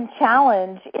Green Kitchen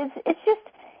Challenge it's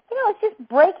just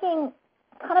breaking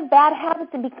kind of bad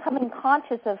habits and becoming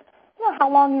conscious of, you know,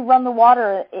 how long you run the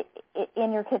water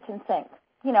in your kitchen sink.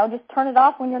 You know, just turn it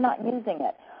off when you're not using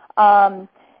it.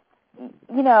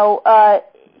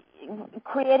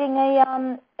 Creating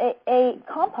a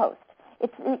compost.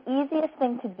 It's the easiest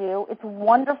thing to do. It's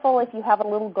wonderful if you have a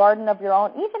little garden of your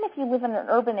own, even if you live in an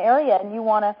urban area and you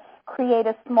want to create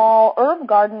a small herb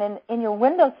garden in your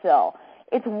windowsill.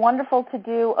 It's wonderful to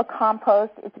do a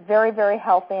compost. It's very, very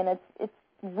healthy, and it's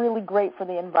really great for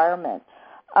the environment.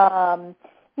 Buy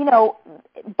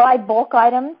bulk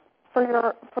items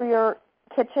for your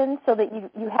kitchen so that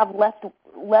you have less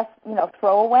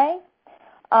throwaway.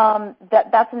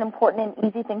 That's an important and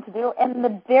easy thing to do. And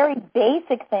the very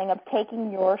basic thing of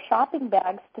taking your shopping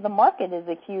bags to the market is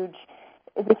a huge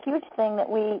thing that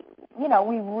we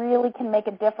really can make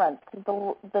a difference,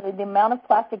 because the amount of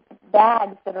plastic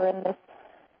bags that are in this,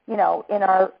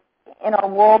 in our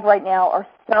world right now are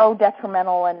so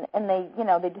detrimental, and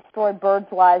they destroy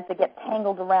birds' lives. They get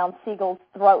tangled around seagulls'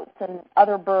 throats and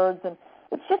other birds, and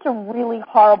it's just a really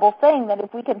horrible thing that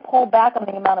if we can pull back on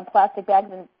the amount of plastic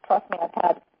bags, and trust me, I've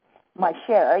had my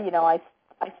share. I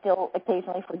still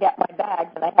occasionally forget my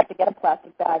bags, and I have to get a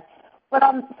plastic bag. But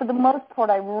for the most part,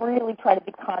 I really try to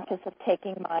be conscious of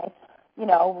taking my,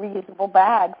 reusable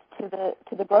bags to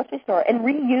the grocery store. And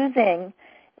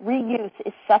reuse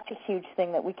is such a huge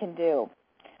thing that we can do.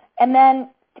 And then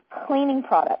cleaning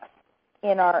products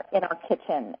in our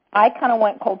kitchen. I kind of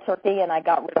went cold turkey, and I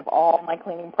got rid of all my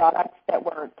cleaning products that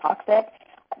were toxic.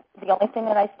 The only thing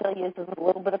that I still use is a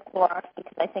little bit of Clorox,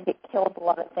 because I think it kills a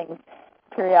lot of things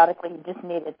periodically. You just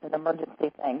need it. It's an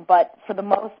emergency thing. But for the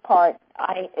most part,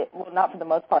 not for the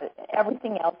most part,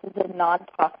 everything else is a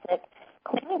non-toxic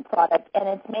cleaning product, and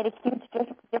it's made a huge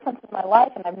difference in my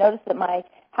life. And I've noticed that my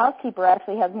housekeeper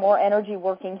actually has more energy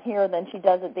working here than she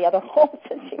does at the other homes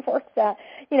that she works at.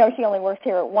 She only works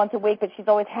here once a week, but she's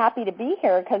always happy to be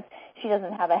here because she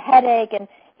doesn't have a headache. And,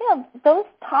 those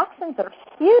toxins are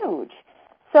huge.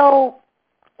 So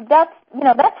that's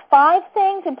 5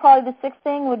 things, and probably the 6th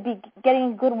thing would be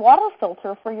getting a good water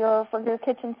filter for your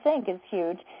kitchen sink is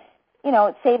huge.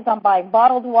 It saves on buying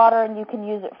bottled water, and you can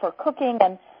use it for cooking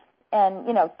and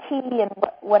tea and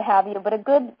what have you. But a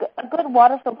good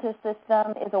water filter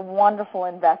system is a wonderful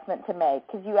investment to make,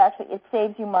 because it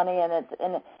saves you money,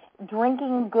 and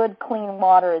drinking good clean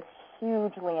water is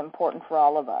hugely important for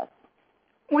all of us.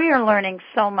 We are learning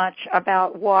so much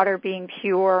about water being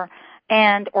pure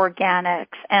and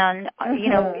organics. And,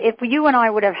 if you and I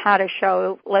would have had a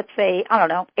show, let's say,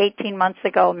 18 months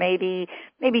ago, maybe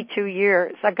 2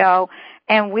 years ago,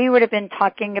 and we would have been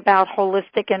talking about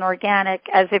holistic and organic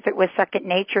as if it was second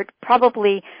nature,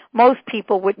 probably most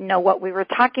people wouldn't know what we were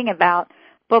talking about.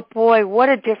 But boy, what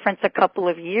a difference a couple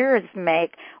of years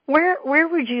make. Where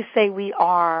would you say we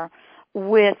are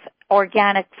with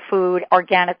organic food,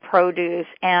 organic produce,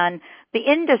 and the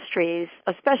industries,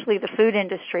 especially the food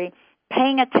industry,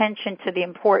 paying attention to the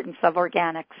importance of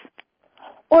organics?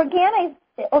 Organic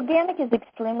is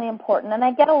extremely important, and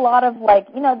I get a lot of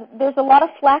there's a lot of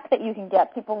flack that you can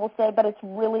get. People will say, but it's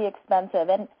really expensive.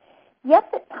 And yes,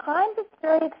 at times it's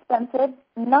very expensive.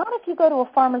 Not if you go to a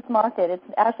farmer's market. It's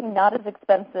actually not as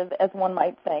expensive as one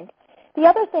might think. The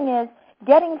other thing is,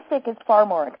 getting sick is far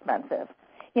more expensive.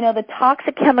 The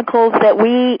toxic chemicals that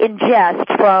we ingest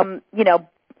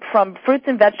from fruits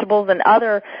and vegetables and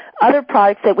other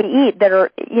products that we eat that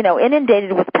are,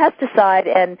 inundated with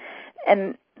pesticide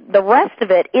and the rest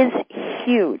of it is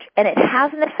huge, and it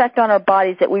has an effect on our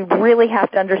bodies that we really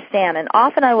have to understand. And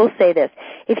often I will say this: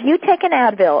 if you take an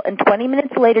Advil and 20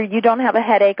 minutes later you don't have a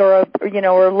headache or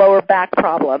a lower back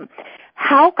problem,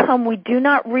 how come we do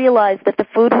not realize that the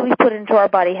food we put into our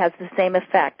body has the same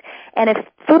effect? And if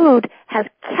food has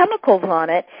chemicals on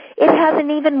it, it has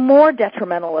an even more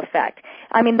detrimental effect.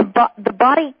 I mean, the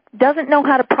body doesn't know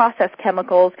how to process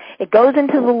chemicals. It goes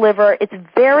into the liver. It's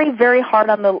very, very hard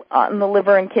on the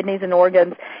liver and kidneys and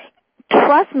organs.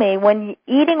 Trust me, when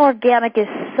eating organic is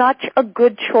such a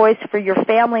good choice for your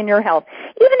family and your health,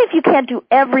 even if you can't do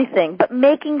everything, but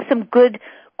making some good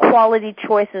quality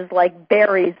choices like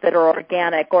berries that are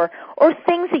organic or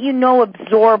things that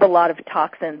absorb a lot of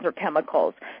toxins or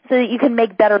chemicals so that you can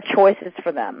make better choices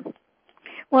for them.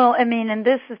 Well, I mean, and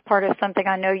this is part of something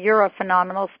I know you're a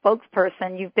phenomenal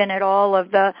spokesperson. You've been at all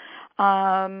of the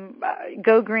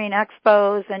Go Green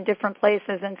expos and different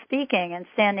places and speaking and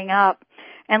standing up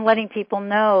and letting people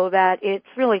know that it's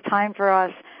really time for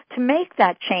us to make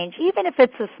that change, even if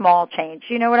it's a small change.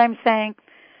 You know what I'm saying?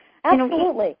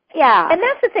 Absolutely. Yeah. And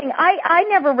that's the thing. I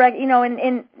never read,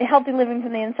 in Healthy Living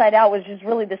from the Inside Out, which is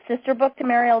really the sister book to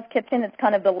Mariel's Kitchen. It's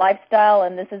kind of the lifestyle,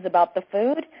 and this is about the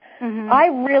food. Mm-hmm. I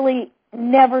really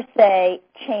never say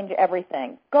change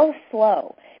everything. Go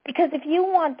slow. Because if you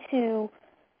want to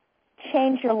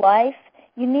change your life,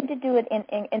 you need to do it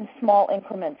in small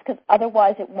increments, because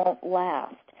otherwise it won't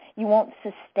last. You won't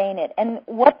sustain it. And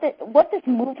what this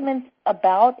movement's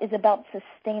about is about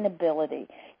sustainability.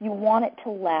 You want it to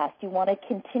last. You want to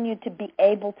continue to be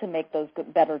able to make those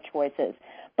better choices.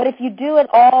 But if you do it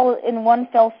all in one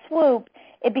fell swoop,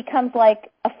 it becomes like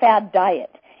a fad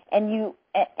diet, and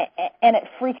it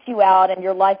freaks you out, and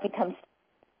your life becomes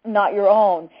not your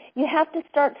own. You have to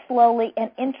start slowly and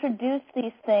introduce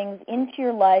these things into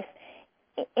your life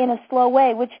in a slow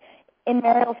way, which in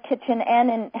Mariel's Kitchen and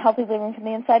in Healthy Living from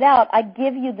the Inside Out, I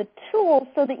give you the tools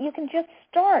so that you can just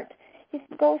start. You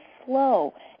can go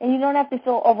slow, and you don't have to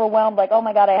feel overwhelmed like, oh,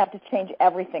 my God, I have to change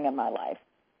everything in my life.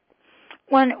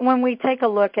 When we take a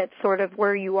look at sort of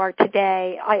where you are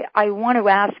today, I want to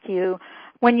ask you,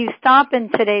 when you stop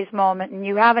in today's moment and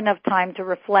you have enough time to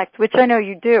reflect, which I know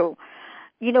you do,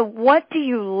 what do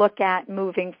you look at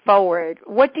moving forward?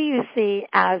 What do you see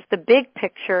as the big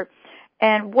picture?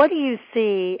 And what do you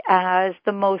see as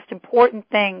the most important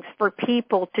things for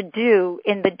people to do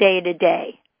in the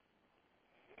day-to-day?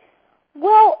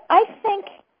 Well, I think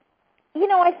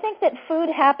that food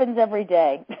happens every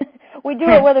day. We do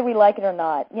it whether we like it or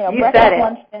not. Breakfast,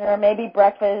 lunch, dinner, maybe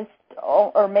breakfast,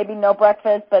 or maybe no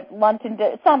breakfast, but lunch and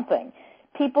dinner, something.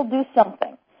 People do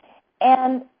something.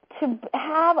 And to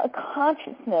have a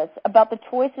consciousness about the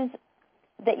choices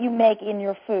that you make in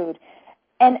your food.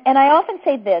 And I often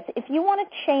say this, if you want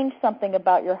to change something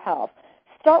about your health,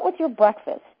 start with your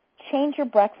breakfast. Change your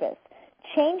breakfast.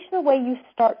 Change the way you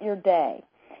start your day.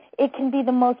 It can be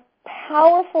the most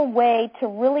powerful way to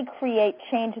really create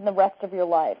change in the rest of your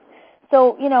life.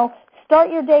 So,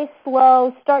 start your day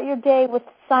slow, start your day with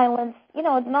silence,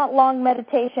 not long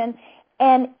meditation,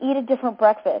 and eat a different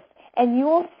breakfast. And you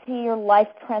will see your life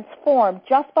transform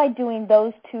just by doing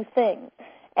those two things.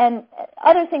 And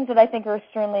other things that I think are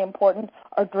extremely important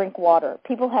are drink water.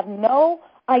 People have no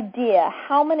idea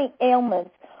how many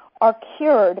ailments are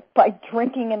cured by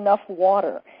drinking enough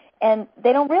water. And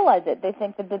they don't realize it. They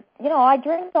think that, I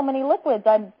drink so many liquids.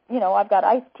 I've got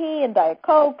iced tea and Diet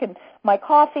Coke and my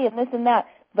coffee and this and that.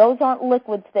 Those aren't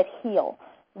liquids that heal.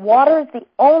 Water is the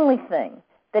only thing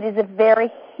that is a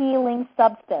very healing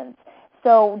substance.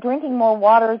 So drinking more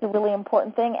water is a really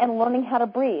important thing, and learning how to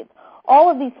breathe. All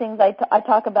of these things I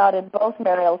talk about in both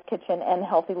Mariel's Kitchen and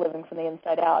Healthy Living from the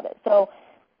Inside Out. So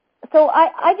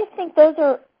I just think those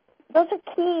are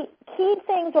key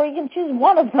things, or you can choose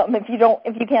one of them if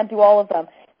you can't do all of them,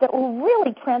 that will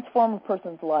really transform a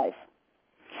person's life.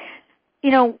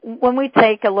 When we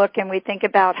take a look and we think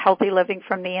about healthy living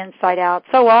from the inside out,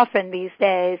 so often these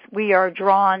days we are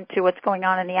drawn to what's going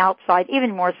on the outside,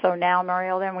 even more so now,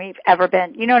 Mariel, than we've ever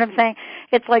been. You know what I'm saying?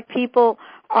 It's like people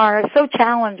are so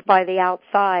challenged by the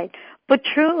outside. But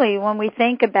truly, when we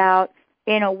think about,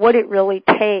 what it really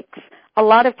takes, a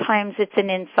lot of times it's an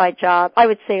inside job. I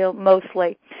would say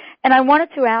mostly. And I wanted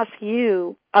to ask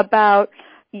you about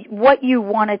what you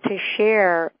wanted to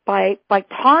share by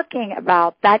talking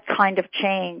about that kind of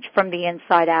change from the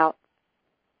inside out.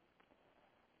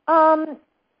 Well,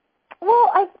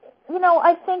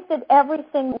 I think that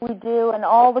everything we do and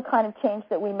all the kind of change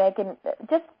that we make, and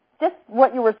just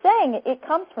what you were saying, it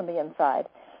comes from the inside.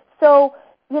 So,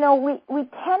 we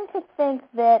tend to think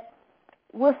that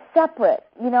we're separate,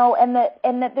 and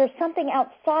that there's something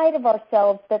outside of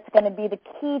ourselves that's going to be the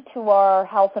key to our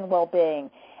health and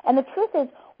well-being. And the truth is,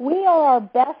 we are our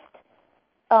best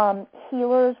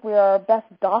healers, we are our best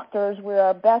doctors, we're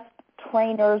our best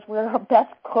trainers, we're our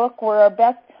best cook, we're our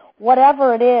best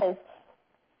whatever it is.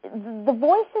 The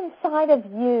voice inside of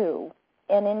you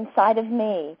and inside of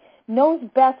me knows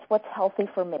best what's healthy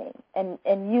for me, and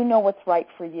you know what's right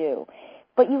for you.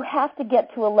 But you have to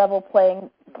get to a level playing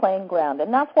ground,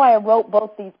 and that's why I wrote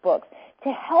both these books,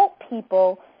 to help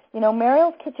people.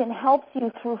 Mariel's Kitchen helps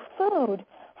you through food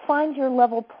find your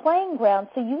level playing ground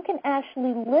so you can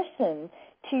actually listen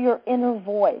to your inner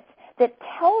voice that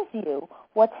tells you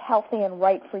what's healthy and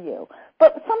right for you.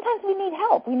 But sometimes we need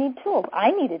help. We need tools.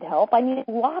 I needed help. I needed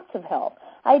lots of help.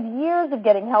 I had years of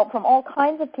getting help from all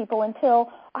kinds of people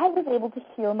until I was able to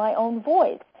hear my own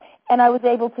voice. And I was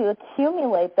able to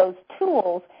accumulate those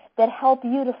tools that help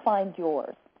you to find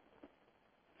yours.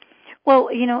 Well,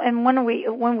 and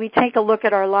when we take a look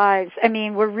at our lives, I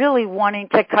mean, we're really wanting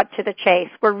to cut to the chase.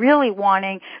 We're really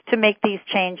wanting to make these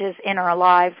changes in our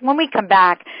lives. When we come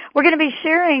back, we're going to be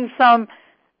sharing some,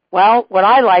 well, what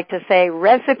I like to say,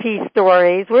 recipe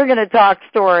stories. We're going to talk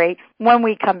story when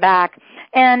we come back,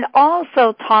 and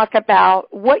also talk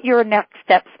about what your next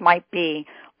steps might be.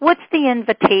 What's the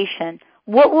invitation?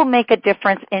 What will make a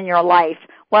difference in your life?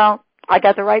 Well, I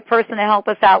got the right person to help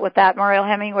us out with that. Mariel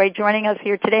Hemingway joining us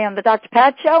here today on the Dr.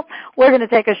 Pat Show. We're going to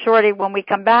take a shorty. When we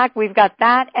come back, we've got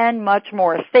that and much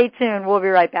more. Stay tuned. We'll be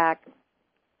right back.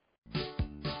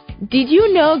 Did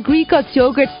you know Greek God's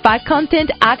yogurt fat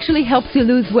content actually helps you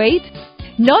lose weight?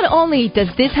 Not only does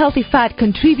this healthy fat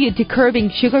contribute to curbing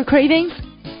sugar cravings,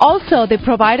 also the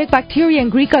probiotic bacteria in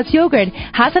Greek God's yogurt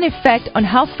has an effect on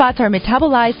how fats are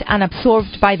metabolized and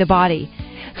absorbed by the body.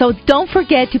 So don't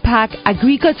forget to pack a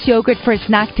Greek God's yogurt for a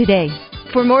snack today.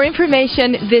 For more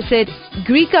information, visit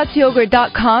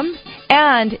GreekGodsYogurt.com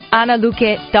and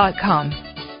AnnaLuque.com.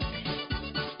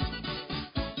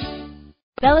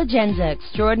 Belegenza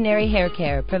Extraordinary Hair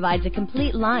Care provides a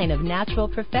complete line of natural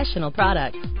professional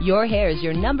products. Your hair is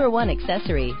your #1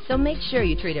 accessory, so make sure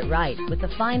you treat it right with the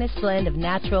finest blend of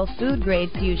natural food-grade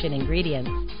fusion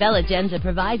ingredients. Belegenza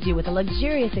provides you with a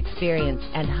luxurious experience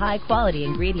and high-quality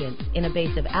ingredients in a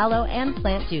base of aloe and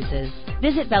plant juices.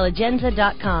 Visit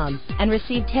Belegenza.com and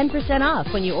receive 10%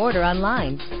 off when you order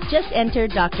online. Just enter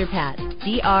Dr. Pat,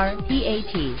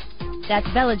 DRPAT. That's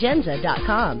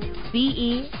Belegenza.com,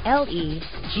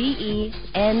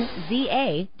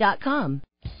 BELEGENZA.com.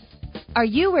 Are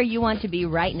you where you want to be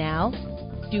right now?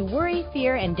 Do worry,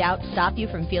 fear, and doubt stop you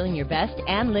from feeling your best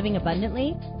and living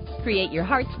abundantly? Create your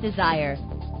heart's desire.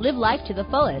 Live life to the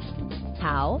fullest.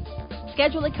 How?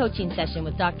 Schedule a coaching session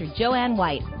with Dr. Joanne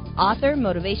White, author,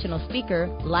 motivational speaker,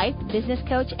 life, business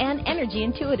coach, and energy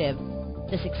intuitive.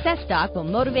 The Success Doc will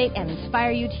motivate and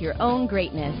inspire you to your own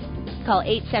greatness. Call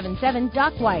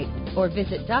 877-DOC-WHITE or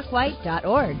visit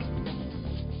docwhite.org.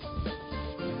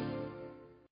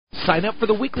 Sign up for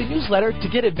the weekly newsletter to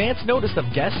get advance notice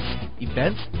of guests,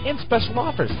 events, and special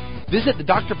offers. Visit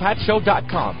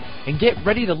thedrpatshow.com and get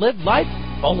ready to live life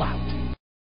full out.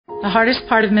 The hardest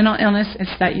part of mental illness is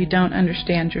that you don't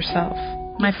understand yourself.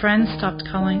 My friends stopped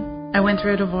calling. I went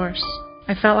through a divorce.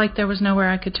 I felt like there was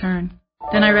nowhere I could turn.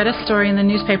 Then I read a story in the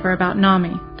newspaper about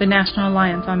NAMI, the National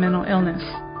Alliance on Mental Illness.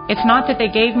 It's not that they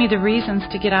gave me the reasons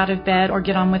to get out of bed or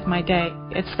get on with my day.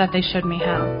 It's that they showed me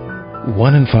how.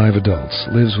 1 in 5 adults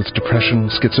lives with depression,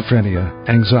 schizophrenia,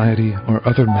 anxiety, or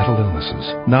other mental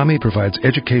illnesses. NAMI provides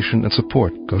education and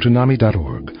support. Go to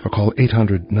NAMI.org or call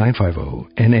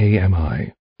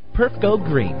 800-950-NAMI. Perf Go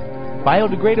Green.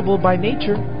 Biodegradable by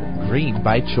nature, green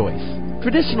by choice.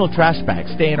 Traditional trash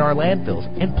bags stay in our landfills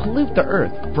and pollute the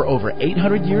earth for over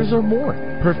 800 years or more.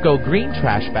 Perf Go Green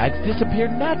trash bags disappear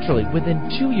naturally within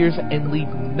 2 years and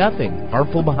leave nothing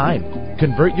harmful behind.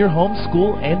 Convert your home,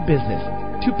 school, and business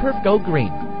to Perf Go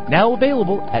Green. Now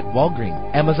available at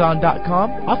Walgreens,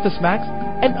 Amazon.com, OfficeMax,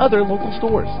 and other local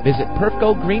stores. Visit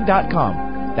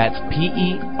perfgogreen.com. That's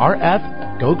PERF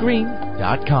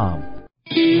GoGreen.com.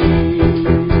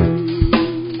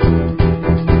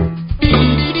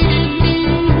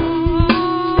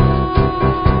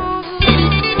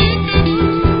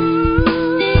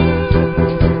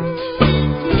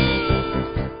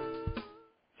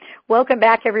 Welcome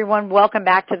back, everyone. Welcome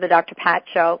back to the Dr. Pat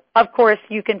Show. Of course,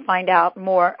 you can find out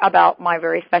more about my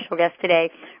very special guest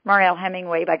today, Mariel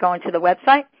Hemingway, by going to the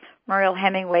website,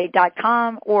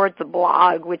 marielhemingway.com, or the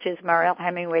blog, which is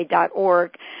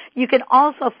marielhemingway.org. You can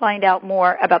also find out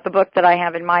more about the book that I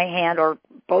have in my hand, or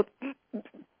both,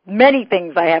 many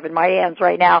things I have in my hands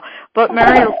right now. But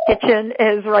Mariel's Kitchen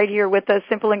is right here with us,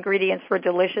 Simple Ingredients for a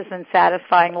Delicious and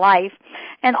Satisfying Life,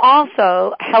 and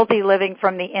also Healthy Living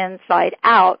from the Inside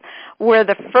Out, where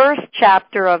the first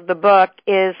chapter of the book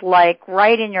is like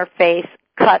right in your face,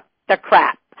 cut the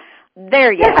crap.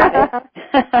 There you have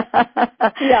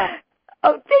it. Yeah.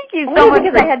 Oh, thank you so much.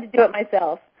 Because I had to do it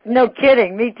myself. No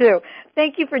kidding, me too.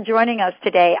 Thank you for joining us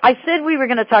today. I said we were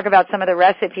going to talk about some of the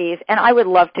recipes, and I would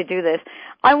love to do this.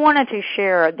 I wanted to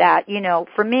share that,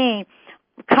 for me,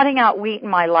 cutting out wheat in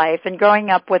my life and growing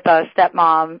up with a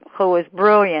stepmom who was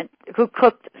brilliant, who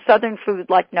cooked Southern food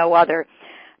like no other,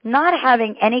 not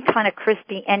having any kind of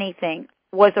crispy anything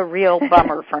was a real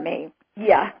bummer for me.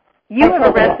 Yeah. You have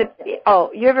a recipe. Oh,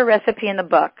 you have a recipe in the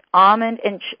book: almond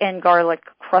and garlic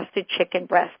crusted chicken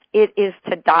breast. It is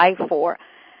to die for.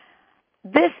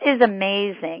 This is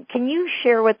amazing. Can you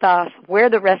share with us where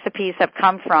the recipes have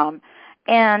come from?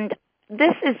 And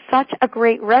this is such a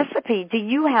great recipe. Do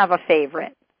you have a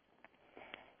favorite?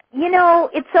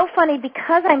 It's so funny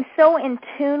because I'm so in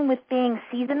tune with being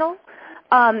seasonal.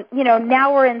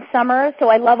 now we're in summer, so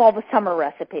I love all the summer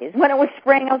recipes. When it was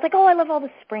spring, I was like, I love all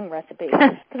the spring recipes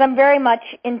because I'm very much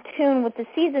in tune with the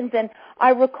seasons. And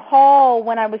I recall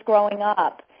when I was growing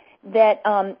up that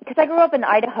because I grew up in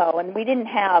Idaho, and we didn't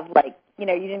have, you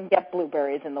didn't get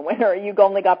blueberries in the winter. You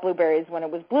only got blueberries when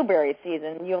it was blueberry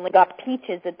season. You only got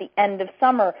peaches at the end of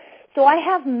summer. So I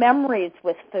have memories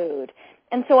with food.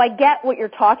 And so I get what you're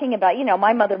talking about.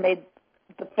 My mother made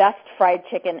the best fried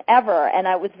chicken ever, and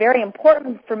it was very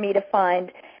important for me to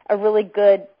find a really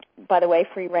good, by the way,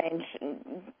 free-range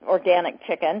organic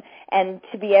chicken, and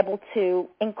to be able to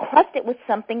encrust it with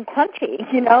something crunchy,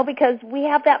 because we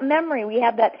have that memory, we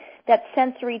have that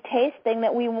sensory taste thing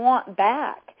that we want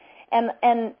back. And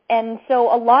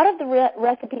so a lot of the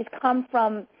recipes come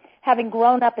from having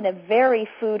grown up in a very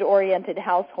food-oriented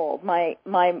household. My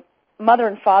mother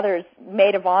and father's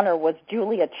maid of honor was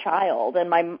Julia Child, and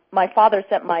my father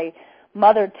sent my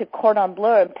mother to Cordon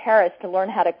Bleu in Paris to learn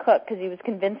how to cook because he was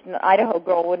convinced an Idaho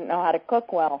girl wouldn't know how to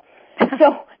cook well.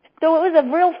 So it was a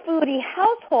real foodie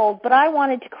household, but I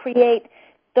wanted to create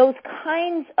those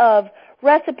kinds of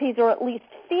recipes, or at least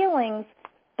feelings,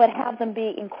 but have them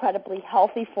be incredibly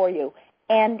healthy for you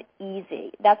and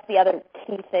easy. That's the other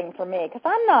key thing for me, because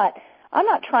I'm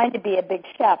not trying to be a big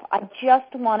chef. I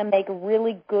just want to make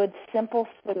really good, simple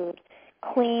food,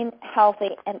 clean, healthy,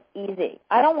 and easy.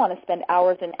 I don't want to spend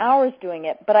hours and hours doing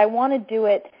it, but I want to do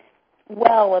it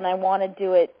well, and I want to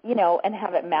do it, and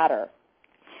have it matter.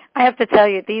 I have to tell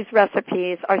you, these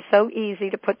recipes are so easy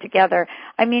to put together.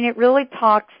 I mean, it really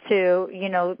talks to,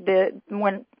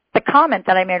 the comment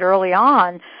that I made early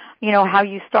on, how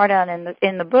you start out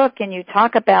in the book, and you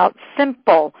talk about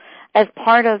simple as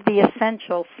part of the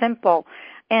essential, simple.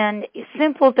 And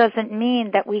simple doesn't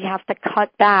mean that we have to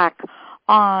cut back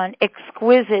on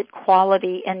exquisite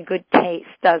quality and good taste,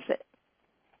 does it?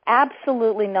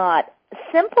 Absolutely not.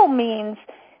 Simple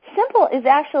is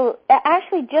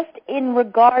actually just in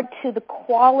regard to the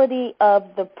quality of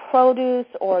the produce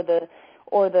or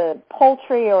the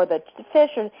poultry or the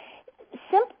fish.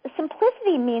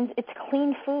 Simplicity means it's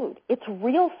clean food. It's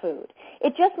real food.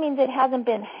 It just means it hasn't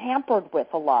been hampered with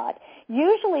a lot.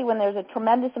 Usually when there's a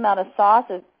tremendous amount of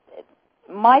sauce,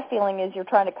 my feeling is you're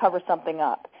trying to cover something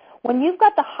up. When you've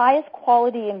got the highest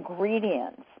quality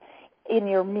ingredients in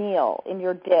your meal, in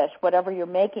your dish, whatever you're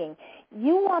making,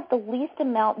 you want the least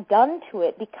amount done to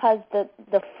it, because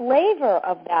the flavor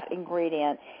of that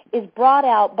ingredient is brought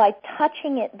out by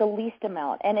touching it the least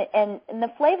amount. And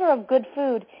the flavor of good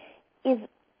food is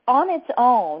on its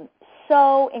own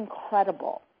so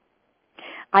incredible.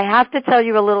 I have to tell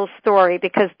you a little story,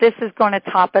 because this is going to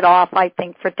top it off, I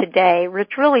think, for today,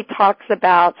 which really talks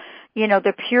about,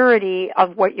 the purity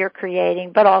of what you're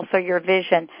creating, but also your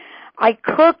vision. I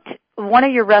cooked one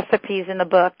of your recipes in the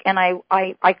book, and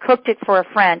I cooked it for a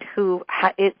friend who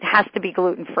it has to be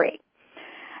gluten-free.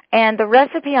 And the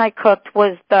recipe I cooked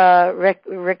was the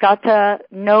ricotta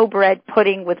no bread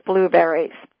pudding with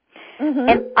blueberries. Mm-hmm.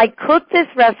 And I cooked this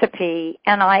recipe,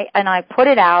 and I put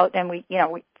it out, and we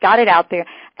got it out there,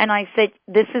 and I said,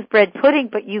 this is bread pudding,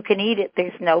 but you can eat it.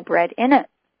 There's no bread in it.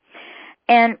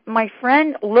 And my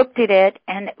friend looked at it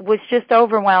and was just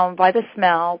overwhelmed by the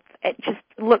smell. It just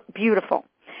looked beautiful.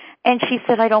 And she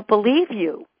said, I don't believe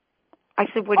you. I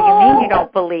said, what do you mean you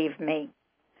don't believe me?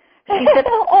 She said,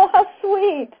 oh, how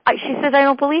sweet. She said, I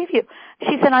don't believe you.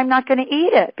 She said, I'm not going to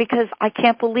eat it because I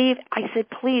can't believe. I said,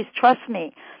 please, trust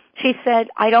me. She said,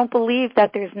 I don't believe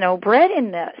that there's no bread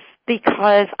in this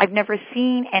because I've never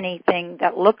seen anything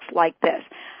that looks like this.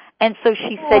 And so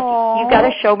she said, you got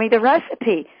to show me the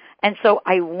recipe. And so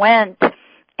I went,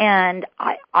 and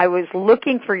I was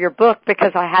looking for your book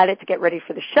because I had it to get ready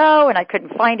for the show, and I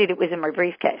couldn't find it. It was in my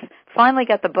briefcase. Finally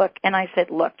got the book, and I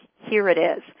said, look, here it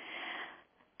is.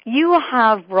 You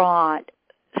have brought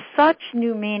such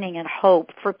new meaning and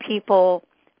hope for people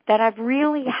that I've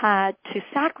really had to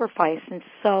sacrifice in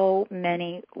so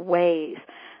many ways.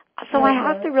 So I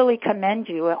have to really commend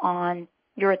you on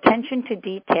your attention to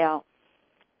detail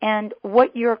and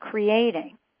what you're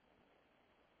creating.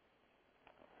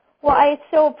 Well, I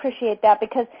so appreciate that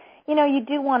because, you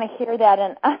do want to hear that,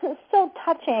 and it's so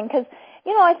touching because,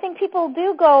 I think people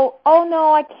do go, oh,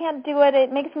 no, I can't do it.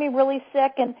 It makes me really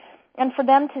sick, and for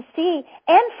them to see,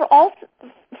 and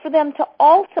for them to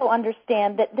also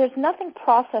understand that there's nothing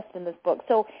processed in this book.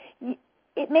 So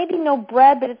it may be no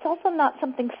bread, but it's also not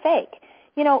something fake.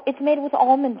 It's made with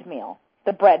almond meal,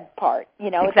 the bread part.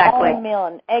 Exactly. It's almond meal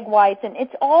and egg whites, and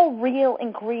it's all real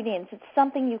ingredients. It's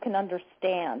something you can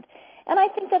understand. And I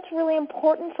think that's really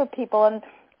important for people, and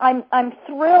I'm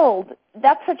thrilled.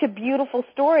 That's such a beautiful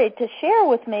story to share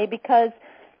with me because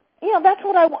that's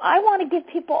what I want to give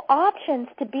people options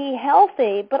to be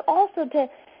healthy, but also to,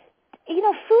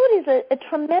 food is a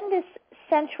tremendous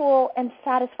sensual and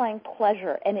satisfying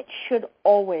pleasure, and it should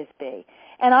always be.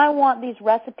 And I want these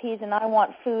recipes and I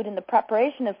want food and the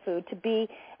preparation of food to be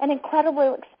an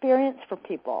incredible experience for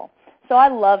people. So I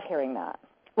love hearing that.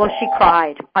 Well, she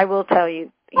cried. I will tell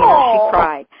you. She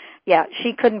cried. Yeah,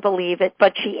 she couldn't believe it,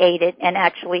 but she ate it and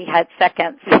actually had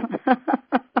seconds.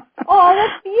 Oh,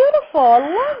 that's beautiful. I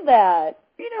love that.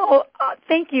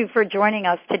 Thank you for joining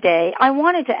us today. I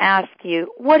wanted to ask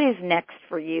you, what is next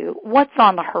for you? What's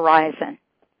on the horizon?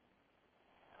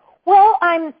 Well,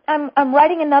 I'm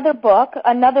writing another book,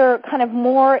 another kind of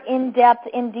more in-depth,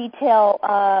 in detail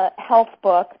health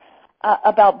book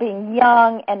about being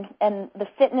young and the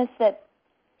fitness that,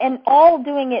 and all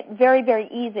doing it very, very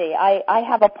easy. I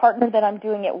have a partner that I'm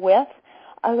doing it with,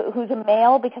 who's a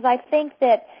male, because I think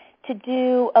that to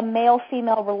do a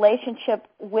male-female relationship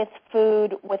with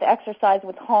food, with exercise,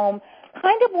 with home,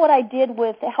 kind of what I did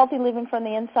with Healthy Living from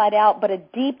the Inside Out, but a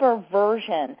deeper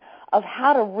version of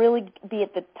how to really be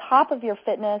at the top of your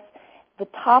fitness, the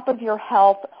top of your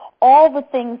health, all the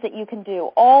things that you can do,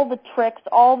 all the tricks,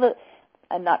 all the,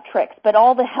 not tricks, but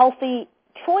all the healthy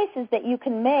choices that you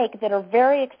can make that are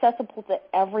very accessible to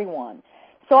everyone.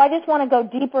 So I just want to go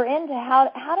deeper into how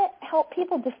to help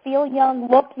people to feel young,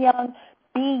 look young,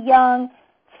 be young,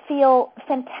 feel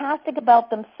fantastic about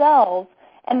themselves,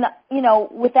 and,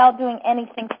 without doing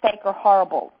anything fake or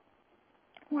horrible.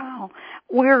 Wow.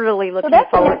 We're really looking forward. So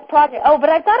that's forward. the next project. Oh, but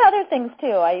I've got other things,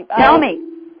 too. Tell me.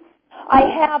 I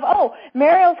have,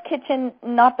 Mariel's Kitchen,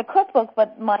 not the cookbook,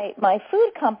 but my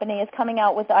food company is coming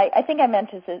out with, I think I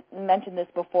mentioned this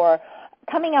before,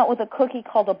 coming out with a cookie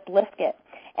called a Blisket.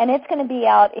 And it's going to be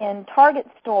out in Target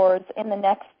stores in the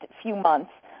next few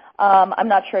months. I'm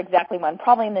not sure exactly when,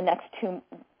 probably in the next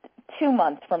two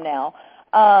months from now.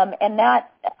 And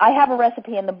that, I have a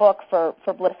recipe in the book for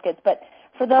Bliskets, but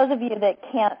for those of you that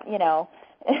can't,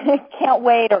 can't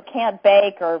wait or can't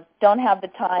bake or don't have the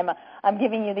time, I'm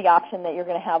giving you the option that you're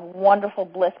going to have wonderful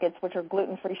Bliskets, which are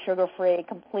gluten-free, sugar-free,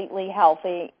 completely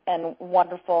healthy, and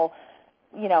wonderful.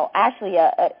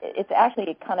 It's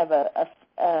actually kind of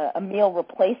a meal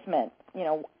replacement.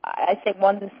 I say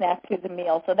one's a snack, two's a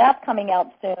meal. So that's coming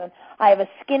out soon. I have a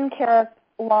skincare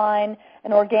line,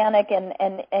 an organic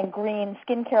and green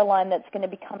skincare line that's going to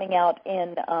be coming out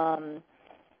in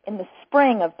the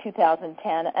spring of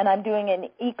 2010, and I'm doing an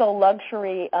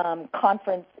eco-luxury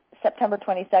conference September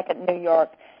 22nd in New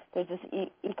York. There's this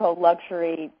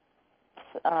eco-luxury,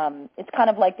 it's kind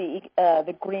of like the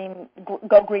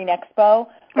Go Green Expo,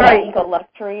 right?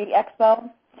 Eco-luxury Expo,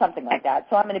 something like that.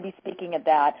 So I'm going to be speaking at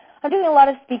that. I'm doing a lot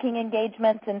of speaking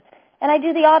engagements, and I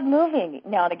do the odd movie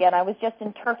now and again. I was just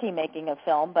in Turkey making a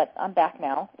film, but I'm back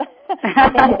now.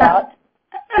 I'm in and out.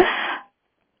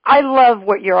 I love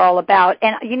what you're all about.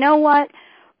 And you know what?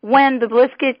 When the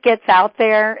Blisket gets out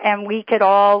there and we could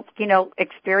all,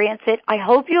 experience it, I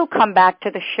hope you'll come back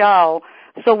to the show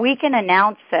so we can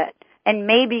announce it and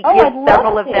maybe get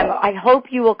several of them. I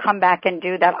hope you will come back and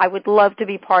do that. I would love to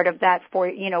be part of that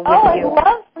with you. I'd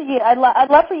love for you. I'd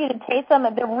love for you to taste them.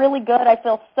 They're really good. I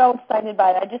feel so excited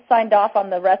by it. I just signed off on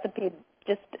the recipe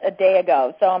just a day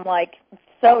ago, so I'm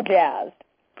so jazzed.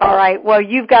 All right. Well,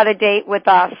 you've got a date with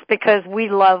us because we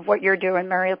love what you're doing,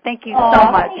 Mariel. Thank you so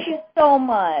much. Thank you so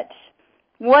much.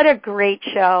 What a great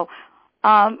show.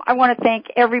 I want to thank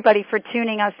everybody for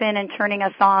tuning us in and turning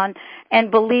us on.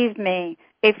 And believe me,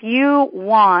 if you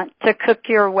want to cook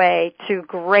your way to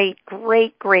great,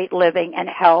 great, great living and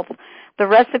health, the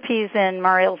recipes in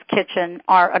Mariel's Kitchen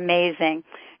are amazing.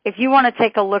 If you want to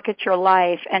take a look at your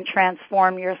life and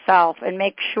transform yourself and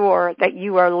make sure that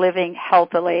you are living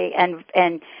healthily and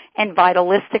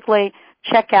vitalistically,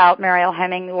 check out Mariel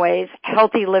Hemingway's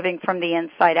Healthy Living from the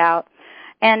Inside Out.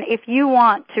 And if you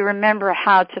want to remember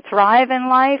how to thrive in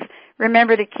life,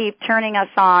 remember to keep turning us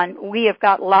on. We have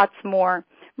got lots more.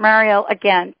 Mariel,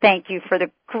 again, thank you for the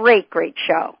great, great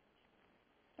show.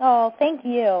 Oh, thank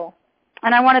you.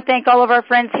 And I want to thank all of our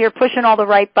friends here pushing all the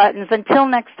right buttons. Until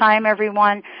next time,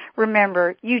 everyone,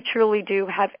 remember, you truly do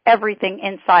have everything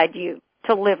inside you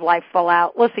to live life full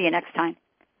out. We'll see you next time.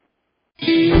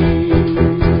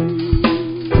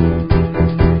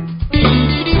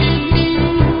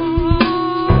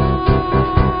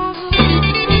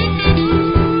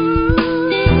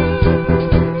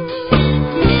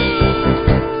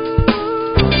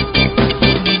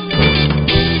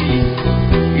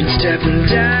 You're stepping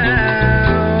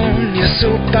down, your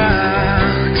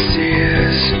soapbox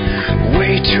is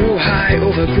way too high,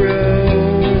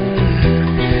 overgrown.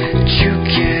 You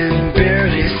can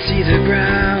barely see the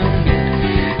ground.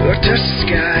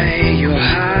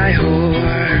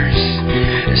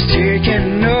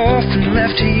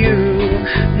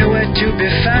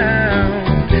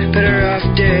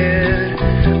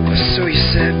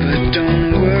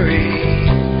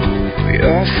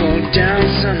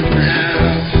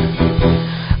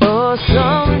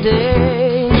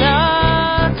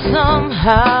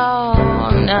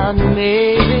 somehow, not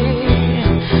maybe.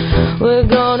 We're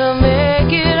gonna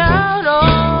make it out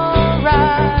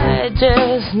alright,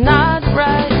 just not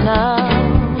right now.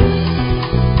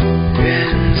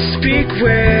 And speak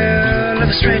well of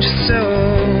a stranger's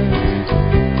soul,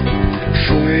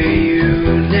 for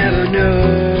you never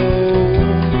know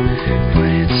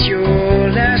when it's your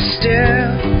last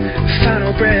step,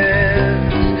 final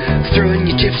breath, throwing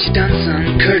your gypsy dance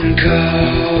on curtain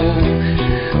call.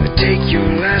 Take your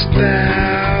last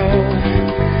bow.